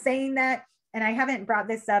saying that, and I haven't brought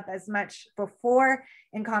this up as much before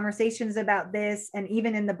in conversations about this, and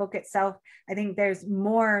even in the book itself, I think there's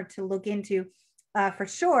more to look into for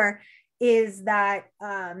sure, is that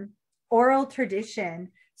oral tradition.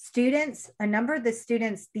 Students, a number of the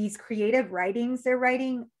students, these creative writings they're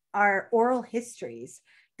writing are oral histories.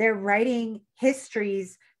 They're writing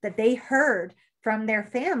histories that they heard from their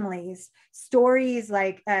families. Stories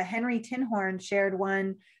like Henry Tinhorn shared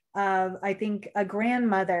one of, I think, a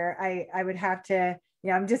grandmother. I would have to, you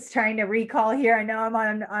know, I'm just trying to recall here. I know I'm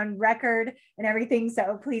on record and everything,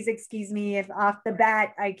 so please excuse me if off the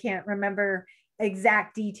bat I can't remember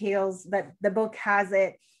exact details, but the book has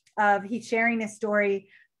it. He's sharing a story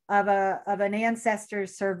of an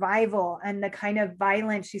ancestor's survival and the kind of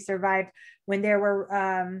violence she survived when there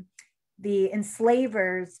were the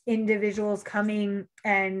enslavers, individuals coming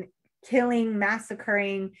and killing,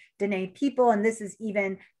 massacring Diné people. And this is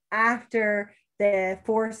even after the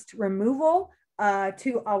forced removal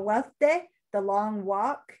to Awelte, the long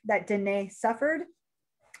walk that Diné suffered.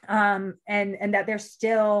 and that there's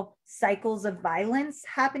still cycles of violence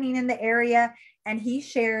happening in the area. And he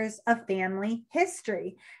shares a family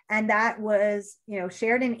history, and that was,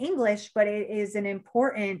 shared in English, but it is an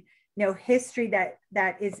important, history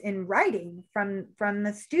that is in writing from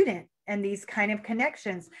the student, and these kind of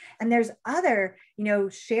connections. And there's other,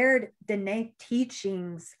 shared Diné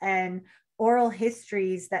teachings and oral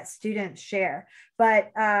histories that students share.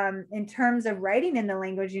 But in terms of writing in the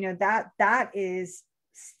language, that is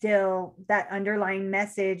still that underlying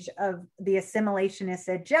message of the assimilationist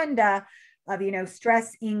agenda of,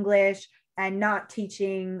 stress English and not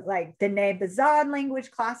teaching like Diné Bazad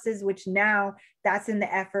language classes, which now that's in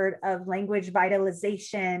the effort of language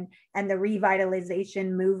vitalization and the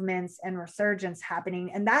revitalization movements and resurgence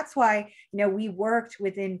happening. And that's why, we worked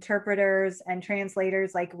with interpreters and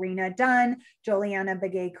translators like Rena Dunn, Juliana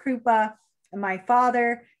Begay-Krupa, my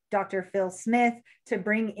father, Dr. Phil Smith, to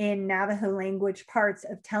bring in Navajo language parts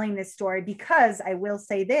of telling this story. Because I will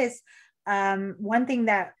say this, one thing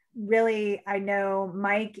that really I know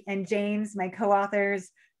Mike and James, my co-authors,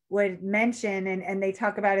 would mention, and they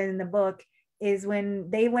talk about it in the book, is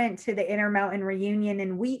when they went to the Intermountain reunion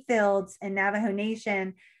in Wheatfields and Navajo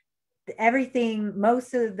Nation, everything,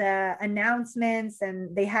 most of the announcements,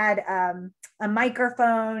 and they had a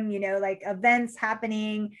microphone, like events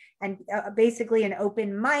happening, and basically an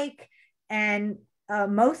open mic, and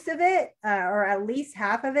most of it, or at least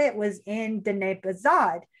half of it, was in Diné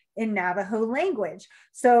Bazad, in Navajo language.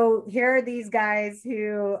 So here are these guys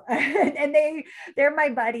who, and they're my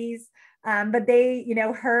buddies, but they,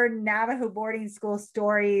 heard Navajo boarding school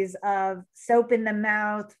stories of soap in the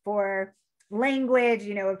mouth for language,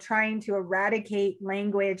 of trying to eradicate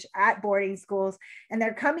language at boarding schools. And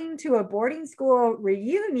they're coming to a boarding school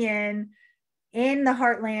reunion in the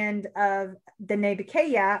heartland of the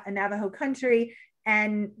Nebuchadnezzar, a Navajo country,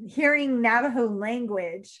 and hearing Navajo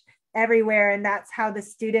language everywhere. And that's how the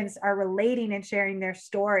students are relating and sharing their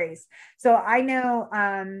stories. So I know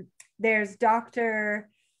there's Dr.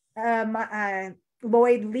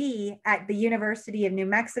 Lloyd Lee at the University of New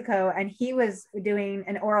Mexico, and he was doing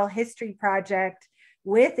an oral history project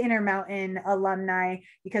with Intermountain alumni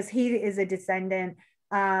because he is a descendant,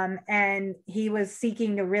 and he was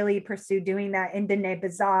seeking to really pursue doing that in Diné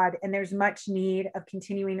Bazad. And there's much need of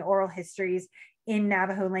continuing oral histories in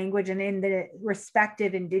Navajo language and in the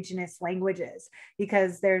respective indigenous languages,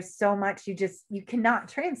 because there's so much you cannot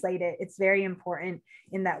translate it. It's very important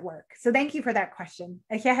in that work. So thank you for that question.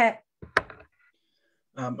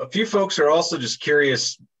 A few folks are also just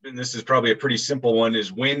curious, and this is probably a pretty simple one,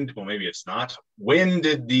 is when, well, maybe it's not, when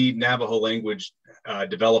did the Navajo language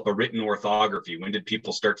develop a written orthography? When did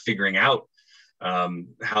people start figuring out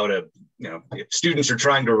how to, if students are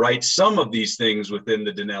trying to write some of these things within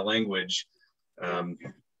the Diné language,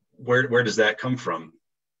 where does that come from?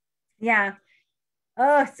 Yeah.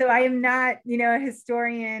 Oh, so I am not, a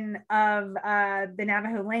historian of the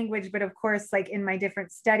Navajo language, but of course, like in my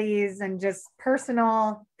different studies and just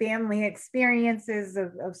personal family experiences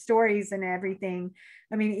of stories and everything.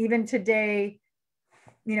 I mean, even today,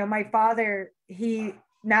 my father,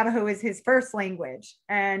 Navajo is his first language.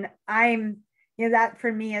 And I'm, that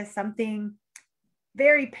for me is something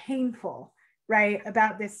very painful, right?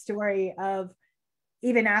 About this story of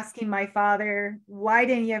even asking my father, why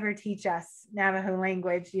didn't you ever teach us Navajo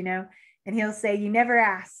language, And he'll say, you never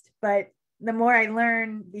asked. But the more I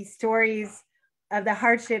learn these stories of the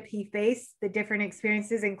hardship he faced, the different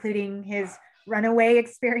experiences, including his runaway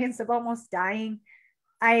experience of almost dying,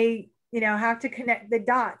 I, have to connect the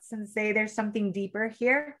dots and say there's something deeper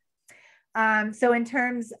here. So in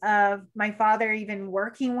terms of my father even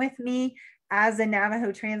working with me as a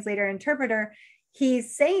Navajo translator interpreter,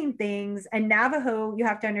 he's saying things, and Navajo, you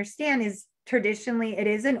have to understand, is traditionally, it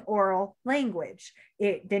is an oral language.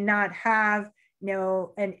 It did not have,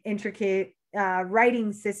 an intricate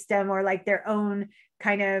writing system or like their own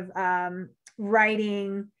kind of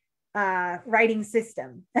writing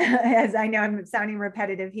system, as I know I'm sounding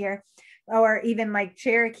repetitive here, or even like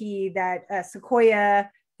Cherokee, that Sequoia,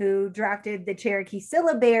 who drafted the Cherokee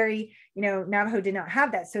syllabary, Navajo did not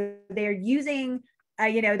have that. So they're using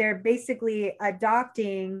they're basically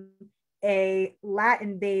adopting a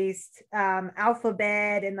Latin-based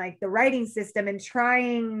alphabet and like the writing system and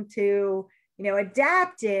trying to,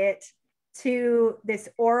 adapt it to this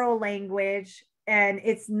oral language. And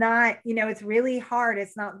it's not, it's really hard.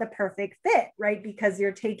 It's not the perfect fit, right? Because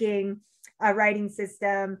you're taking a writing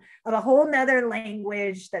system of a whole nother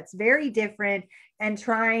language that's very different and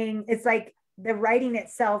trying, it's like the writing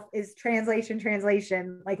itself is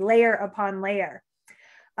translation, like layer upon layer.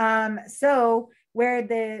 So where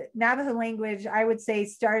the Navajo language, I would say,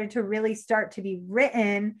 started to be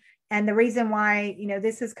written. And the reason why,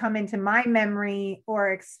 this has come into my memory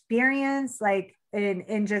or experience, like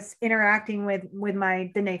in just interacting with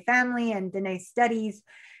my Diné family and Diné studies,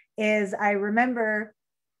 is I remember,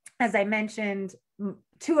 as I mentioned,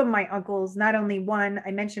 two of my uncles, not only one,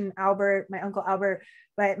 I mentioned Albert, my uncle Albert,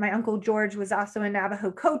 but my uncle George was also a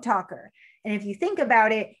Navajo code talker. And if you think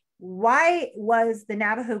about it, why was the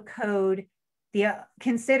Navajo code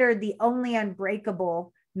considered the only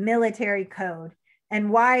unbreakable military code?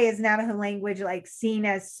 And why is Navajo language like seen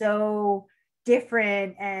as so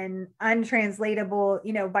different and untranslatable,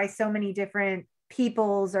 by so many different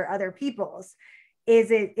peoples or other peoples?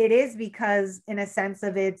 It is because, in a sense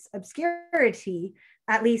of its obscurity,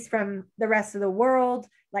 at least from the rest of the world,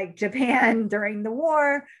 like Japan during the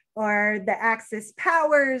war or the Axis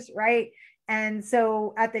powers, right? And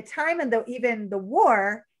so at the time of even the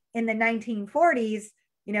war in the 1940s,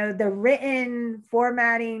 the written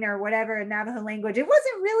formatting or whatever in Navajo language, it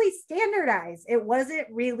wasn't really standardized. It wasn't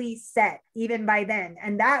really set even by then.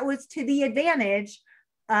 And that was to the advantage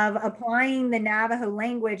of applying the Navajo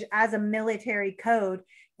language as a military code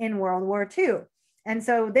in World War II. And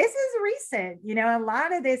so this is recent, a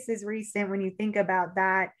lot of this is recent when you think about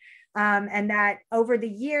that. And that over the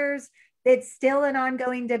years, it's still an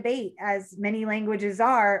ongoing debate, as many languages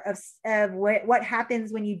are, of what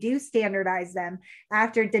happens when you do standardize them.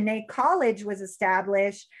 After Diné College was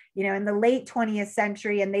established, in the late 20th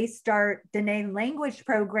century, and they start Diné language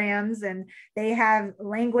programs, and they have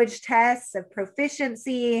language tests of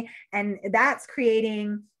proficiency, and that's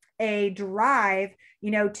creating a drive,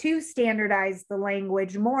 to standardize the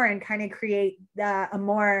language more and kind of create a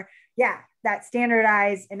more, that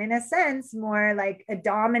standardized, and in a sense, more like a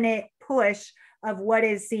dominant push of what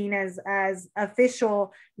is seen as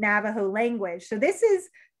official Navajo language. So this is,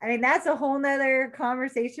 that's a whole nother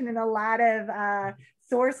conversation and a lot of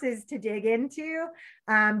sources to dig into.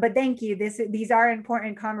 But thank you. These are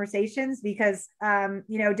important conversations because,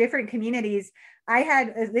 different communities,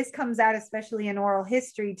 this comes out especially in oral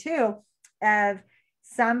history too, of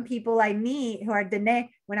some people I meet who are Diné,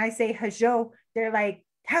 when I say hajo, they're like,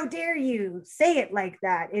 how dare you say it like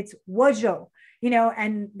that? It's wajo,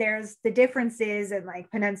 and there's the differences in like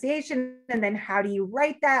pronunciation, and then how do you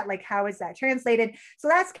write that? Like, how is that translated? So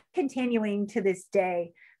that's continuing to this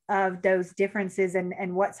day of those differences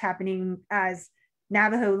and what's happening as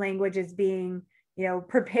Navajo language is being,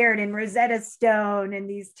 prepared in Rosetta Stone and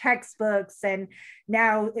these textbooks. And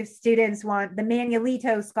now if students want the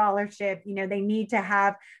Manuelito scholarship, they need to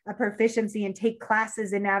have a proficiency and take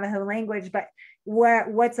classes in Navajo language. But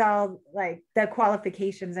what's all like the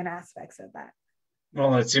qualifications and aspects of that?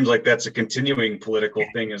 Well, it seems like that's a continuing political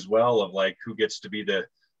thing as well, of like who gets to be the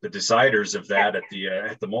deciders of that at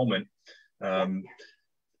the moment.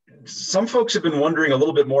 Some folks have been wondering a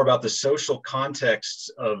little bit more about the social contexts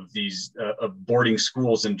of these of boarding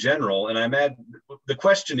schools in general. And the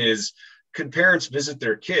question is, could parents visit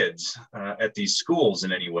their kids at these schools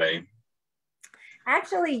in any way?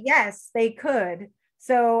 Actually, yes, they could.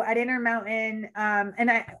 So at Intermountain,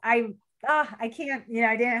 and I can't,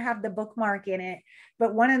 I didn't have the bookmark in it,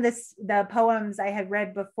 but one of the poems I had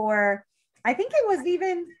read before,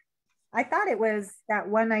 I thought it was that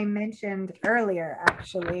one I mentioned earlier,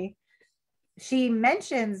 actually. She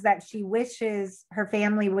mentions that she wishes her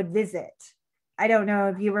family would visit. I don't know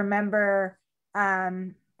if you remember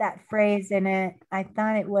that phrase in it. I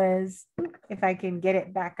thought it was, if I can get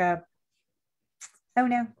it back up. Oh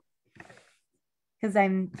no, because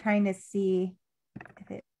I'm trying to see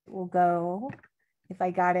if it will go, if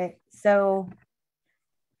I got it. So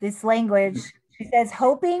this language, she says,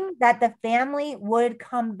 hoping that the family would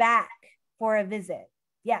come back for a visit.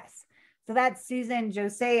 Yes. So that's Susan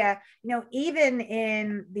Josiah. Even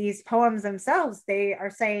in these poems themselves, they are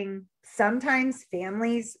saying sometimes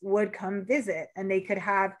families would come visit and they could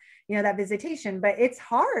have, that visitation, but it's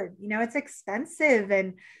hard, it's expensive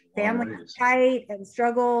and families fight and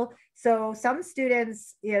struggle. So some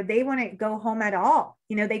students, they wouldn't go home at all.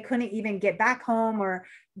 They couldn't even get back home, or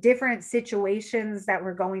different situations that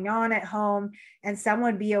were going on at home. And some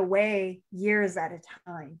would be away years at a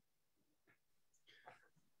time.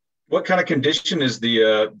 What kind of condition is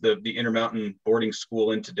the Intermountain Boarding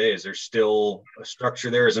School in today? Is there still a structure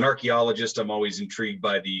there? As an archaeologist, I'm always intrigued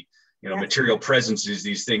by the material presences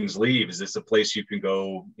these things leave. Is this a place you can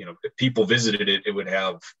go? If people visited it, it would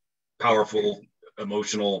have powerful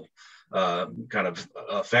emotional kind of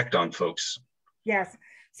effect on folks. Yes.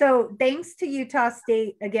 So thanks to Utah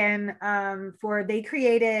State again, they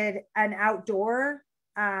created an outdoor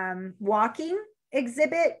walking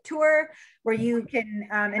exhibit tour where you can,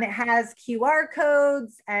 and it has QR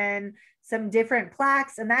codes and some different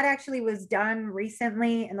plaques. And that actually was done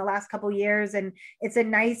recently in the last couple of years. And it's a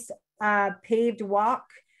nice paved walk,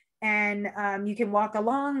 and you can walk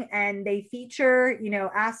along, and they feature, you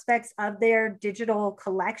know, aspects of their digital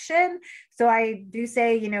collection. So I do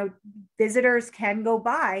say, you know, visitors can go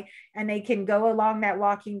by and they can go along that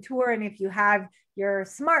walking tour. And if you have your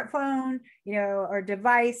smartphone, you know, or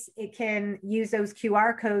device, it can use those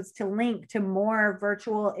QR codes to link to more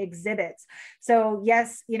virtual exhibits. So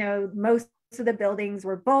yes, you know, most of the buildings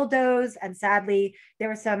were bulldozed, and sadly there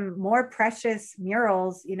were some more precious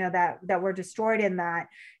murals, you know, that were destroyed in that.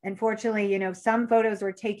 Unfortunately, you know, some photos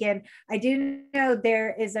were taken. I do know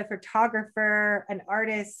there is a photographer, an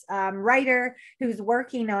artist, writer who's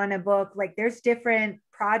working on a book. Like, there's different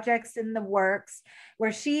projects in the works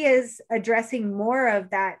where she is addressing more of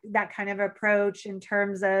that kind of approach in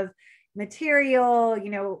terms of material, you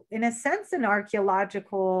know, in a sense, an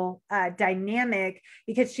archaeological dynamic,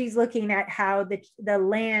 because she's looking at how the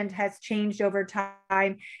land has changed over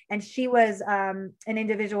time. And she was an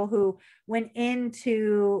individual who went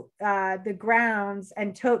into the grounds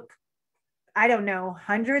and took, I don't know,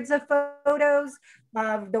 hundreds of photos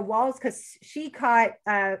of the walls, because she caught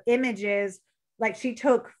images, like she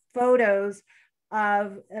took photos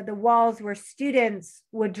of the walls where students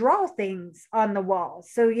would draw things on the walls.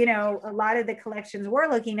 So, you know, a lot of the collections we're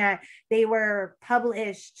looking at, they were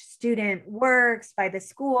published student works by the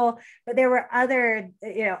school, but there were other,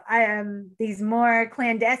 you know, these more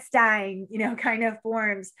clandestine, you know, kind of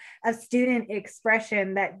forms of student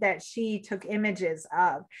expression that she took images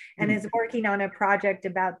of, and is working on a project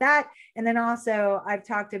about that. And then also I've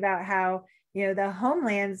talked about how, you know, the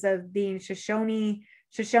homelands of being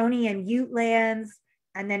Shoshone and Ute lands,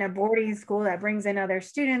 and then a boarding school that brings in other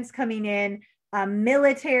students coming in, a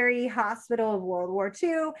military hospital of World War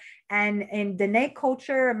II, and in Diné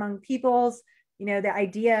culture among peoples, you know, the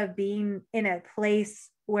idea of being in a place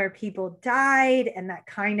where people died, and that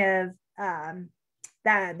kind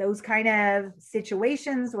of, those kind of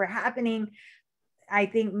situations were happening. I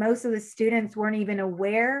think most of the students weren't even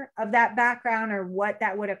aware of that background or what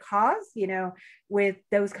that would have caused, you know, with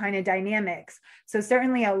those kind of dynamics. So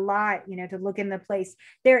certainly a lot, you know, to look in the place.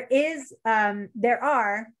 There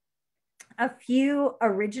are a few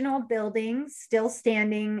original buildings still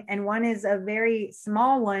standing, and one is a very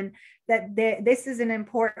small one that this is an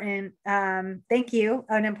important, thank you,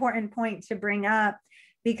 an important point to bring up,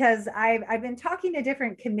 because I've been talking to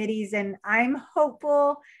different committees, and I'm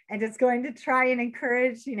hopeful and just going to try and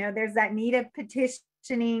encourage, you know, there's that need of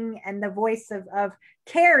petitioning and the voice of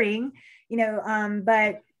caring, you know,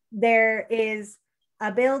 but there is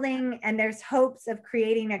a building, and there's hopes of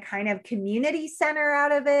creating a kind of community center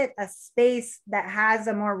out of it, a space that has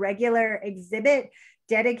a more regular exhibit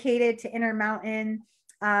dedicated to Intermountain,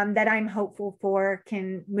 that I'm hopeful for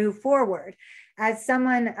can move forward. As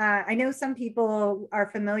someone, I know some people are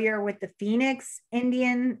familiar with the Phoenix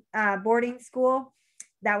Indian boarding school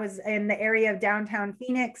that was in the area of downtown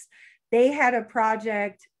Phoenix. They had a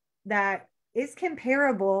project that is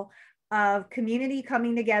comparable, of community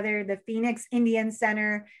coming together. The Phoenix Indian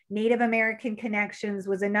Center, Native American Connections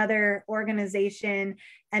was another organization,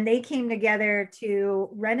 and they came together to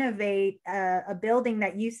renovate a building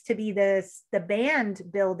that used to be the band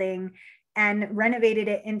building, and renovated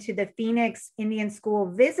it into the Phoenix Indian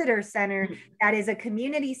School Visitor Center. That is a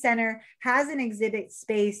community center, has an exhibit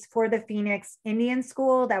space for the Phoenix Indian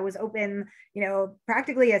School that was open, you know,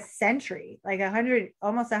 practically a century, like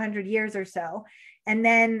almost 100 years or so. And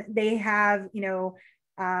then they have, you know,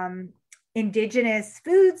 Indigenous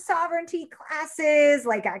food sovereignty classes,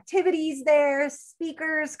 like activities there,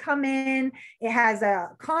 speakers come in. It has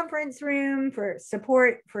a conference room for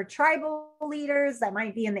support for tribal leaders that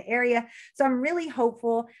might be in the area. So I'm really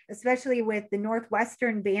hopeful, especially with the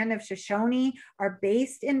Northwestern Band of Shoshone are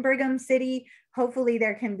based in Brigham City. Hopefully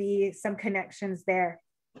there can be some connections there.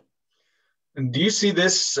 And do you see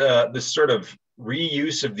this, this sort of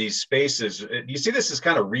reuse of these spaces? Do you see this as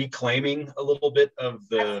kind of reclaiming a little bit of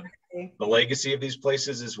the legacy of these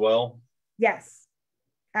places as well? Yes,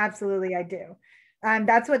 absolutely, I do.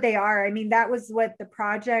 That's what they are. I mean, that was what the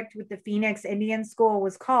project with the Phoenix Indian School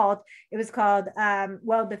was called. It was called,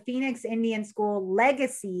 well, the Phoenix Indian School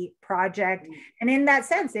Legacy Project. And in that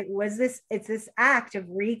sense, it's this act of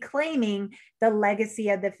reclaiming the legacy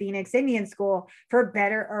of the Phoenix Indian School, for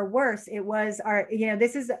better or worse. It was our, you know,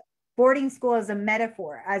 this is boarding school as a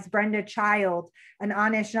metaphor, as Brenda Child, an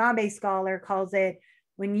Anishinaabe scholar, calls it.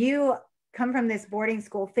 When you come from this boarding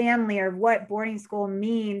school family, or what boarding school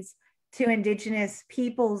means to Indigenous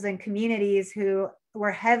peoples and communities who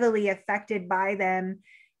were heavily affected by them.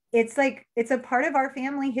 It's like, it's a part of our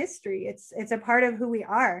family history. It's a part of who we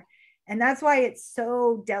are. And that's why it's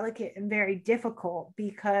so delicate and very difficult,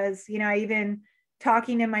 because, you know, even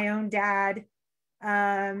talking to my own dad,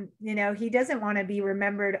 you know, he doesn't want to be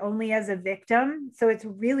remembered only as a victim. So it's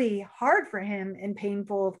really hard for him and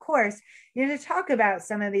painful, of course, you know, to talk about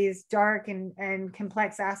some of these dark and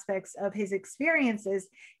complex aspects of his experiences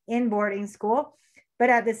in boarding school. But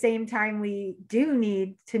at the same time, we do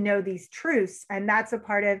need to know these truths. And that's a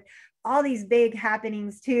part of all these big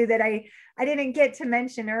happenings too, that I didn't get to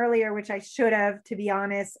mention earlier, which I should have, to be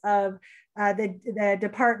honest, of the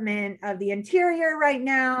Department of the Interior right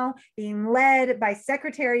now being led by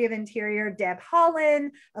Secretary of Interior Deb Haaland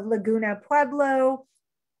of Laguna Pueblo,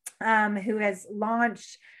 who has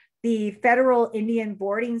launched the Federal Indian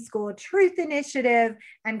Boarding School Truth Initiative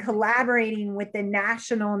and collaborating with the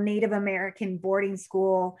National Native American Boarding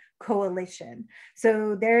School Coalition.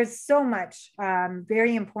 So there's so much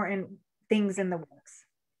very important things in the works.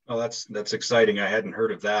 Oh, that's exciting. I hadn't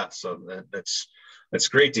heard of that. So that's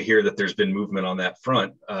great to hear that there's been movement on that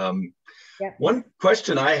front. Yep. One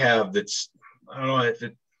question I have that's, I don't know if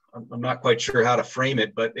I'm not quite sure how to frame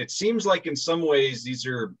it, but it seems like in some ways these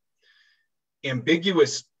are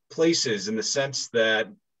ambiguous places in the sense that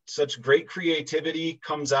such great creativity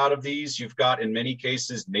comes out of these. You've got, in many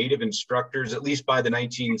cases, Native instructors, at least by the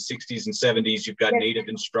 1960s and 70s, you've got Native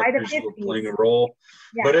instructors who are playing a role,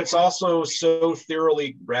 but it's also so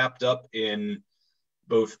thoroughly wrapped up in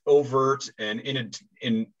both overt and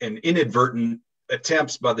inadvertent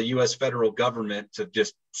attempts by the US federal government to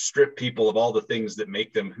just strip people of all the things that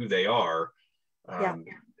make them who they are.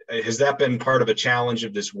 Has that been part of a challenge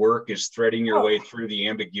of this work, is threading your way through the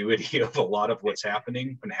ambiguity of a lot of what's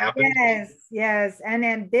happening and happened? Yes. And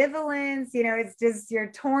ambivalence, you know, it's just,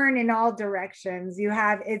 you're torn in all directions.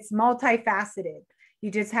 It's multifaceted.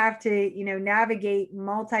 You just have to, you know, navigate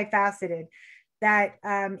multifaceted. That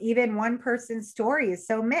even one person's story is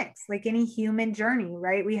so mixed, like any human journey,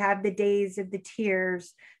 right? We have the days of the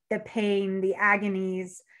tears, the pain, the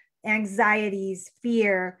agonies, anxieties,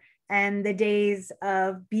 fear, and the days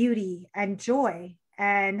of beauty and joy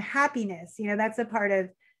and happiness. You know, that's a part of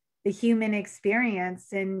the human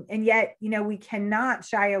experience. And yet, you know, we cannot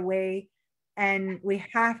shy away, and we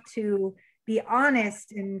have to be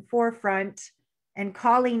honest and forefront, and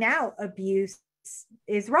calling out abuse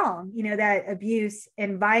is wrong. You know, that abuse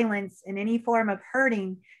and violence and any form of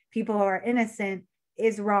hurting people who are innocent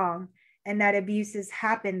is wrong, and that abuses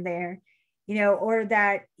happen there, you know, or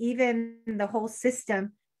that even the whole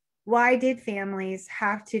system. Why did families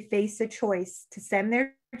have to face a choice to send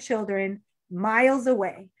their children miles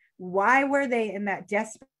away? Why were they in that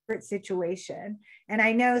desperate situation? And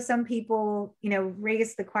I know some people, you know,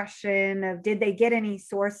 raise the question of, did they get any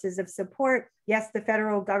sources of support? Yes, the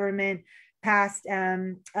federal government passed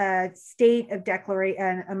a state of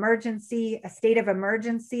emergency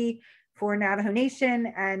for Navajo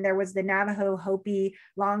Nation, and there was the Navajo Hopi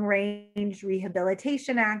Long Range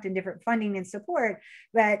Rehabilitation Act and different funding and support.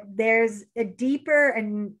 But there's a deeper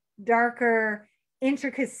and darker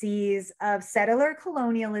intricacies of settler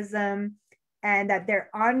colonialism, and that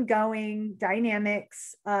there are ongoing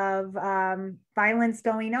dynamics of violence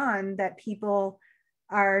going on that people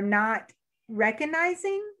are not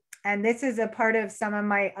recognizing. And this is a part of some of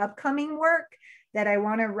my upcoming work that I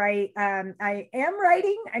want to write. I am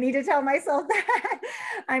writing, I need to tell myself that.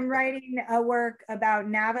 I'm writing a work about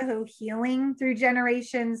Navajo healing through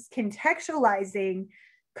generations, contextualizing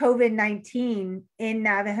COVID-19 in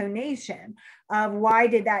Navajo Nation. Why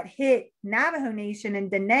did that hit Navajo Nation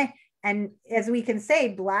and Diné? And as we can say,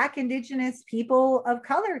 Black, Indigenous, people of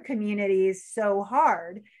color communities so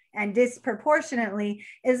hard and disproportionately,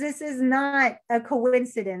 is this is not a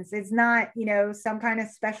coincidence. It's not, you know, some kind of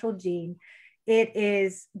special gene. It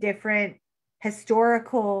is different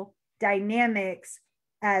historical dynamics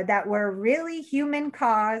that were really human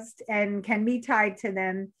caused and can be tied to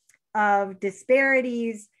them, of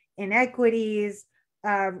disparities, inequities,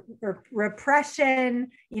 repression,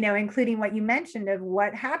 you know, including what you mentioned of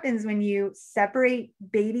what happens when you separate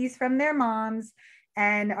babies from their moms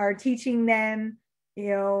and are teaching them, you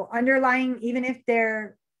know, underlying, even if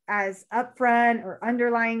they're as upfront or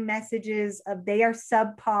underlying messages of they are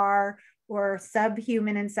subpar or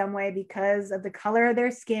subhuman in some way because of the color of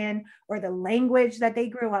their skin or the language that they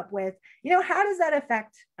grew up with. You know, how does that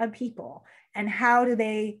affect a people, and how do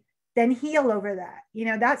they then heal over that? You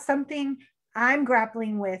know, that's something I'm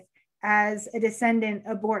grappling with as a descendant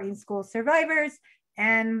of boarding school survivors.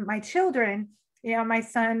 And my children, you know, my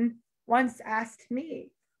son once asked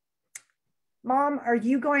me, Mom, are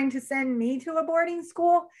you going to send me to a boarding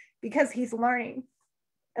school? Because he's learning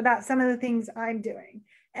about some of the things I'm doing.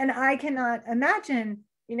 And I cannot imagine,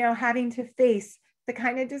 having to face the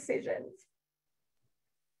kind of decisions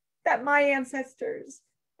that my ancestors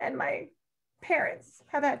and my parents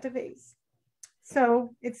have had to face.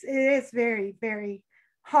 So it is very, very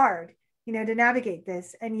hard, to navigate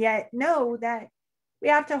this, and yet know that we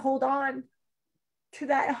have to hold on to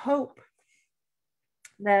that hope,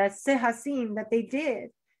 the Sihasim that they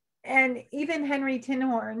did. And even Henry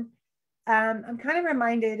Tinhorn, I'm kind of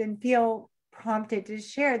reminded and feel prompted to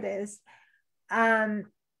share this.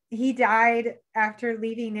 He died after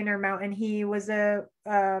leaving Intermountain. He was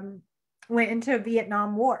went into a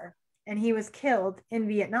Vietnam War, and he was killed in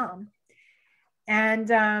Vietnam. And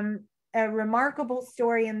a remarkable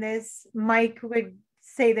story in this, Mike would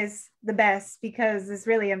say this the best because this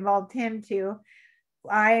really involved him too.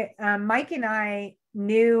 Mike and I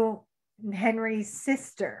knew Henry's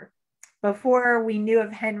sister before we knew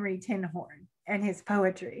of Henry Tinhorn and his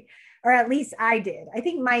poetry, or at least I did. I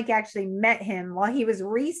think Mike actually met him while he was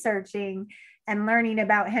researching and learning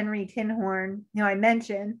about Henry Tinhorn, who I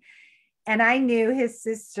mentioned. And I knew his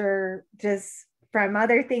sister just from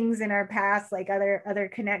other things in our past, like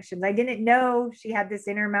other connections. I didn't know she had this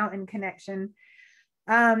Intermountain connection.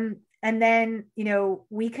 And then,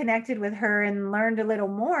 we connected with her and learned a little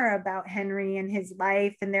more about Henry and his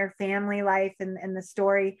life and their family life and the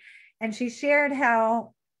story. And she shared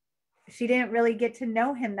how she didn't really get to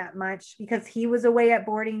know him that much because he was away at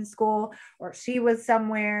boarding school or she was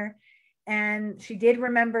somewhere. And she did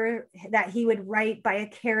remember that he would write by a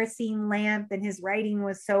kerosene lamp, and his writing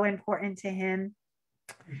was so important to him.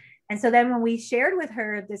 And so then when we shared with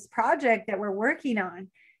her this project that we're working on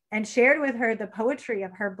and shared with her the poetry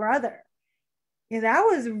of her brother, that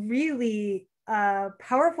was really a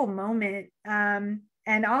powerful moment.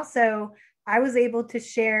 And also I was able to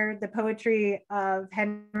share the poetry of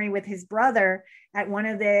Henry with his brother at one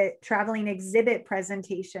of the traveling exhibit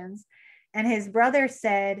presentations. And his brother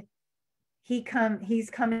said, he's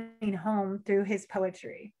coming home through his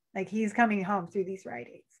poetry. Like he's coming home through these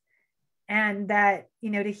writings. And that,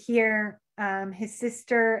 to hear his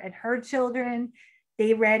sister and her children,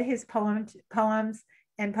 they read his poems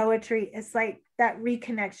and poetry. It's like that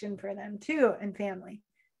reconnection for them too, and family.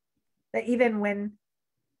 That even when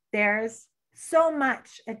there's so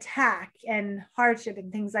much attack and hardship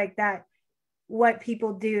and things like that, what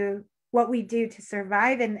we do to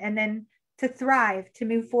survive and then to thrive, to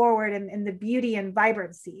move forward, and the beauty and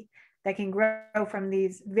vibrancy that can grow from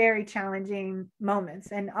these very challenging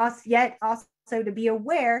moments. And yet also to be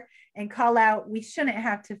aware and call out, we shouldn't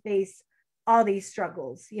have to face all these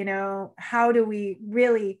struggles. How do we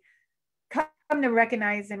really come to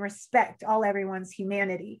recognize and respect everyone's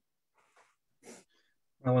humanity?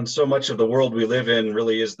 Well, and so much of the world we live in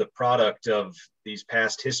really is the product of these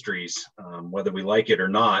past histories. Whether we like it or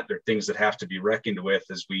not, there are things that have to be reckoned with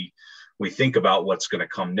as we think about what's going to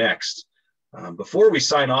come next. Before we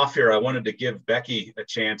sign off here, I wanted to give Becky a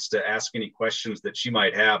chance to ask any questions that she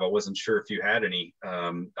might have. I wasn't sure if you had any.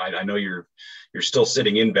 I know you're still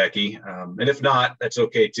sitting in, Becky, and if not, that's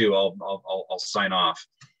okay too. I'll sign off.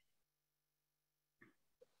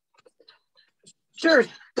 Sure.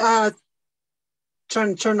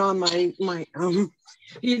 Turn on my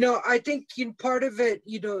I think part of it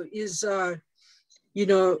is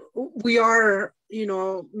we are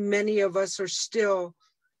many of us are still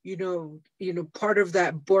part of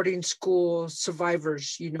that boarding school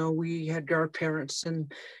survivors. We had our parents and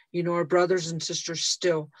our brothers and sisters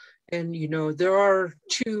still, and there are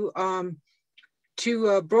two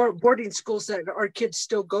boarding schools that our kids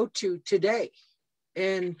still go to today.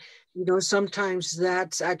 And sometimes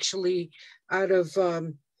that's actually out of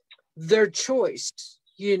their choice,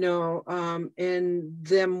 and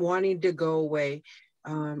them wanting to go away,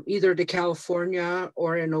 either to California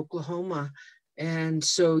or in Oklahoma. And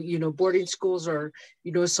so, boarding schools are,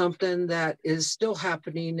 something that is still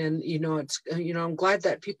happening. And, it's, I'm glad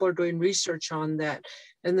that people are doing research on that.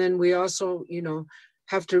 And then we also,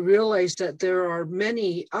 have to realize that there are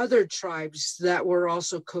many other tribes that were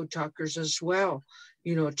also code talkers as well.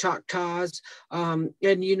 Choctaws, and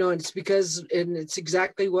it's because, and it's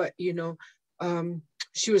exactly what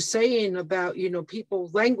she was saying about people,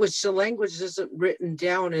 the language isn't written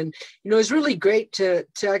down, and it's really great to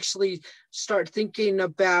actually start thinking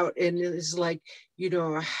about, and it's like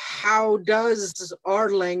how does our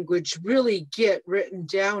language really get written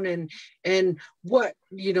down, and what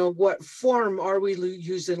form are we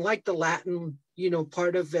using, like the Latin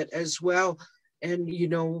part of it as well. And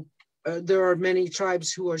there are many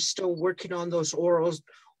tribes who are still working on those oral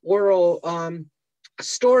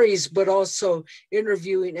stories, but also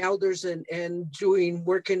interviewing elders and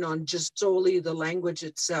working on just solely the language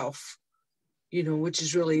itself, you know, which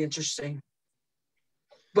is really interesting.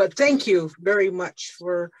 But thank you very much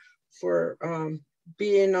for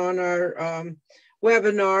being on our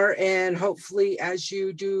webinar, and hopefully as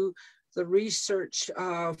you do the research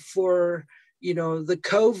for, you know, the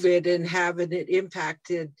COVID and having it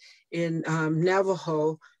impacted in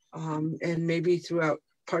Navajo and maybe throughout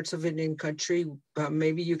parts of Indian country,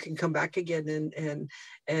 maybe you can come back again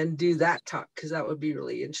and do that talk, because that would be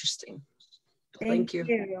really interesting. Thank you.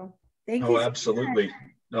 Thank you. Oh, absolutely.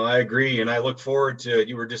 No, I agree, and I look forward to.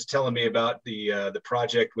 You were just telling me about the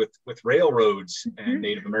project with railroads and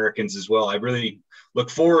Native Americans as well. I really look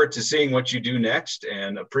forward to seeing what you do next,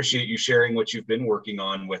 and appreciate you sharing what you've been working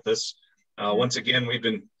on with us. Once again, we've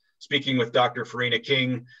been speaking with Dr. Farina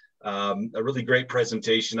King. A really great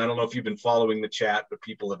presentation. I don't know if you've been following the chat, but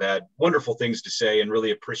people have had wonderful things to say, and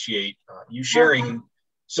really appreciate you sharing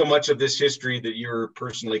so much of this history that you're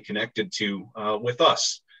personally connected to with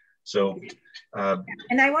us. So,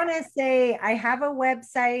 and I want to say I have a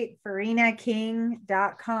website,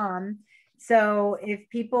 farinaking.com. So if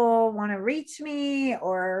people want to reach me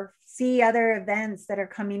or see other events that are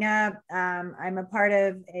coming up, I'm a part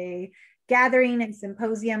of a gathering and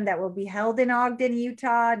symposium that will be held in Ogden,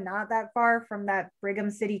 Utah, not that far from that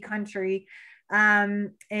Brigham City country,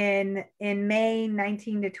 in May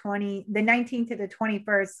 19 to 20, the 19th to the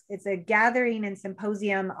 21st. It's a gathering and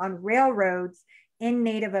symposium on railroads in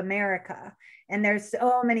Native America. And there's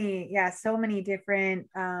so many different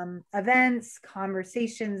events,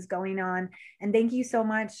 conversations going on. And thank you so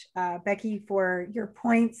much, Becky, for your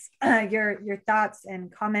points, your thoughts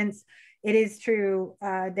and comments. It is true.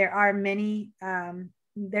 There are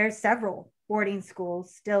there's several boarding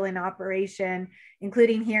schools still in operation,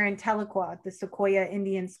 including here in Tahlequah, the Sequoia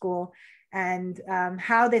Indian School, and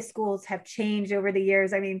how the schools have changed over the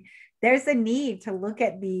years. I mean, there's a need to look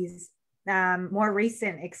at these more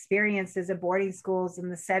recent experiences of boarding schools in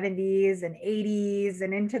the 70s and 80s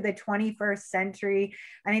and into the 21st century.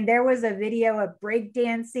 I mean, there was a video of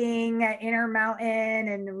breakdancing at Intermountain,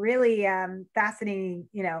 and really fascinating,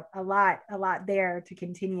 you know, a lot there to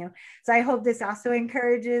continue. So I hope this also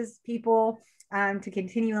encourages people to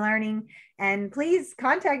continue learning. And please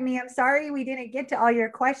contact me. I'm sorry we didn't get to all your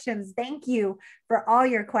questions. Thank you for all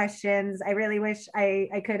your questions. I really wish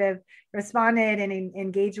I could have responded and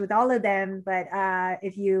engaged with all of them. But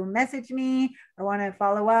if you message me or want to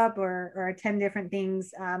follow up or attend different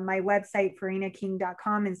things, my website,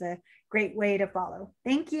 farinaking.com, is a great way to follow.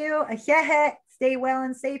 Thank you. Stay well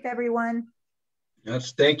and safe, everyone.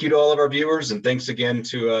 Yes, thank you to all of our viewers, and thanks again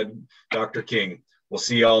to Dr. King. We'll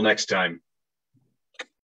see you all next time.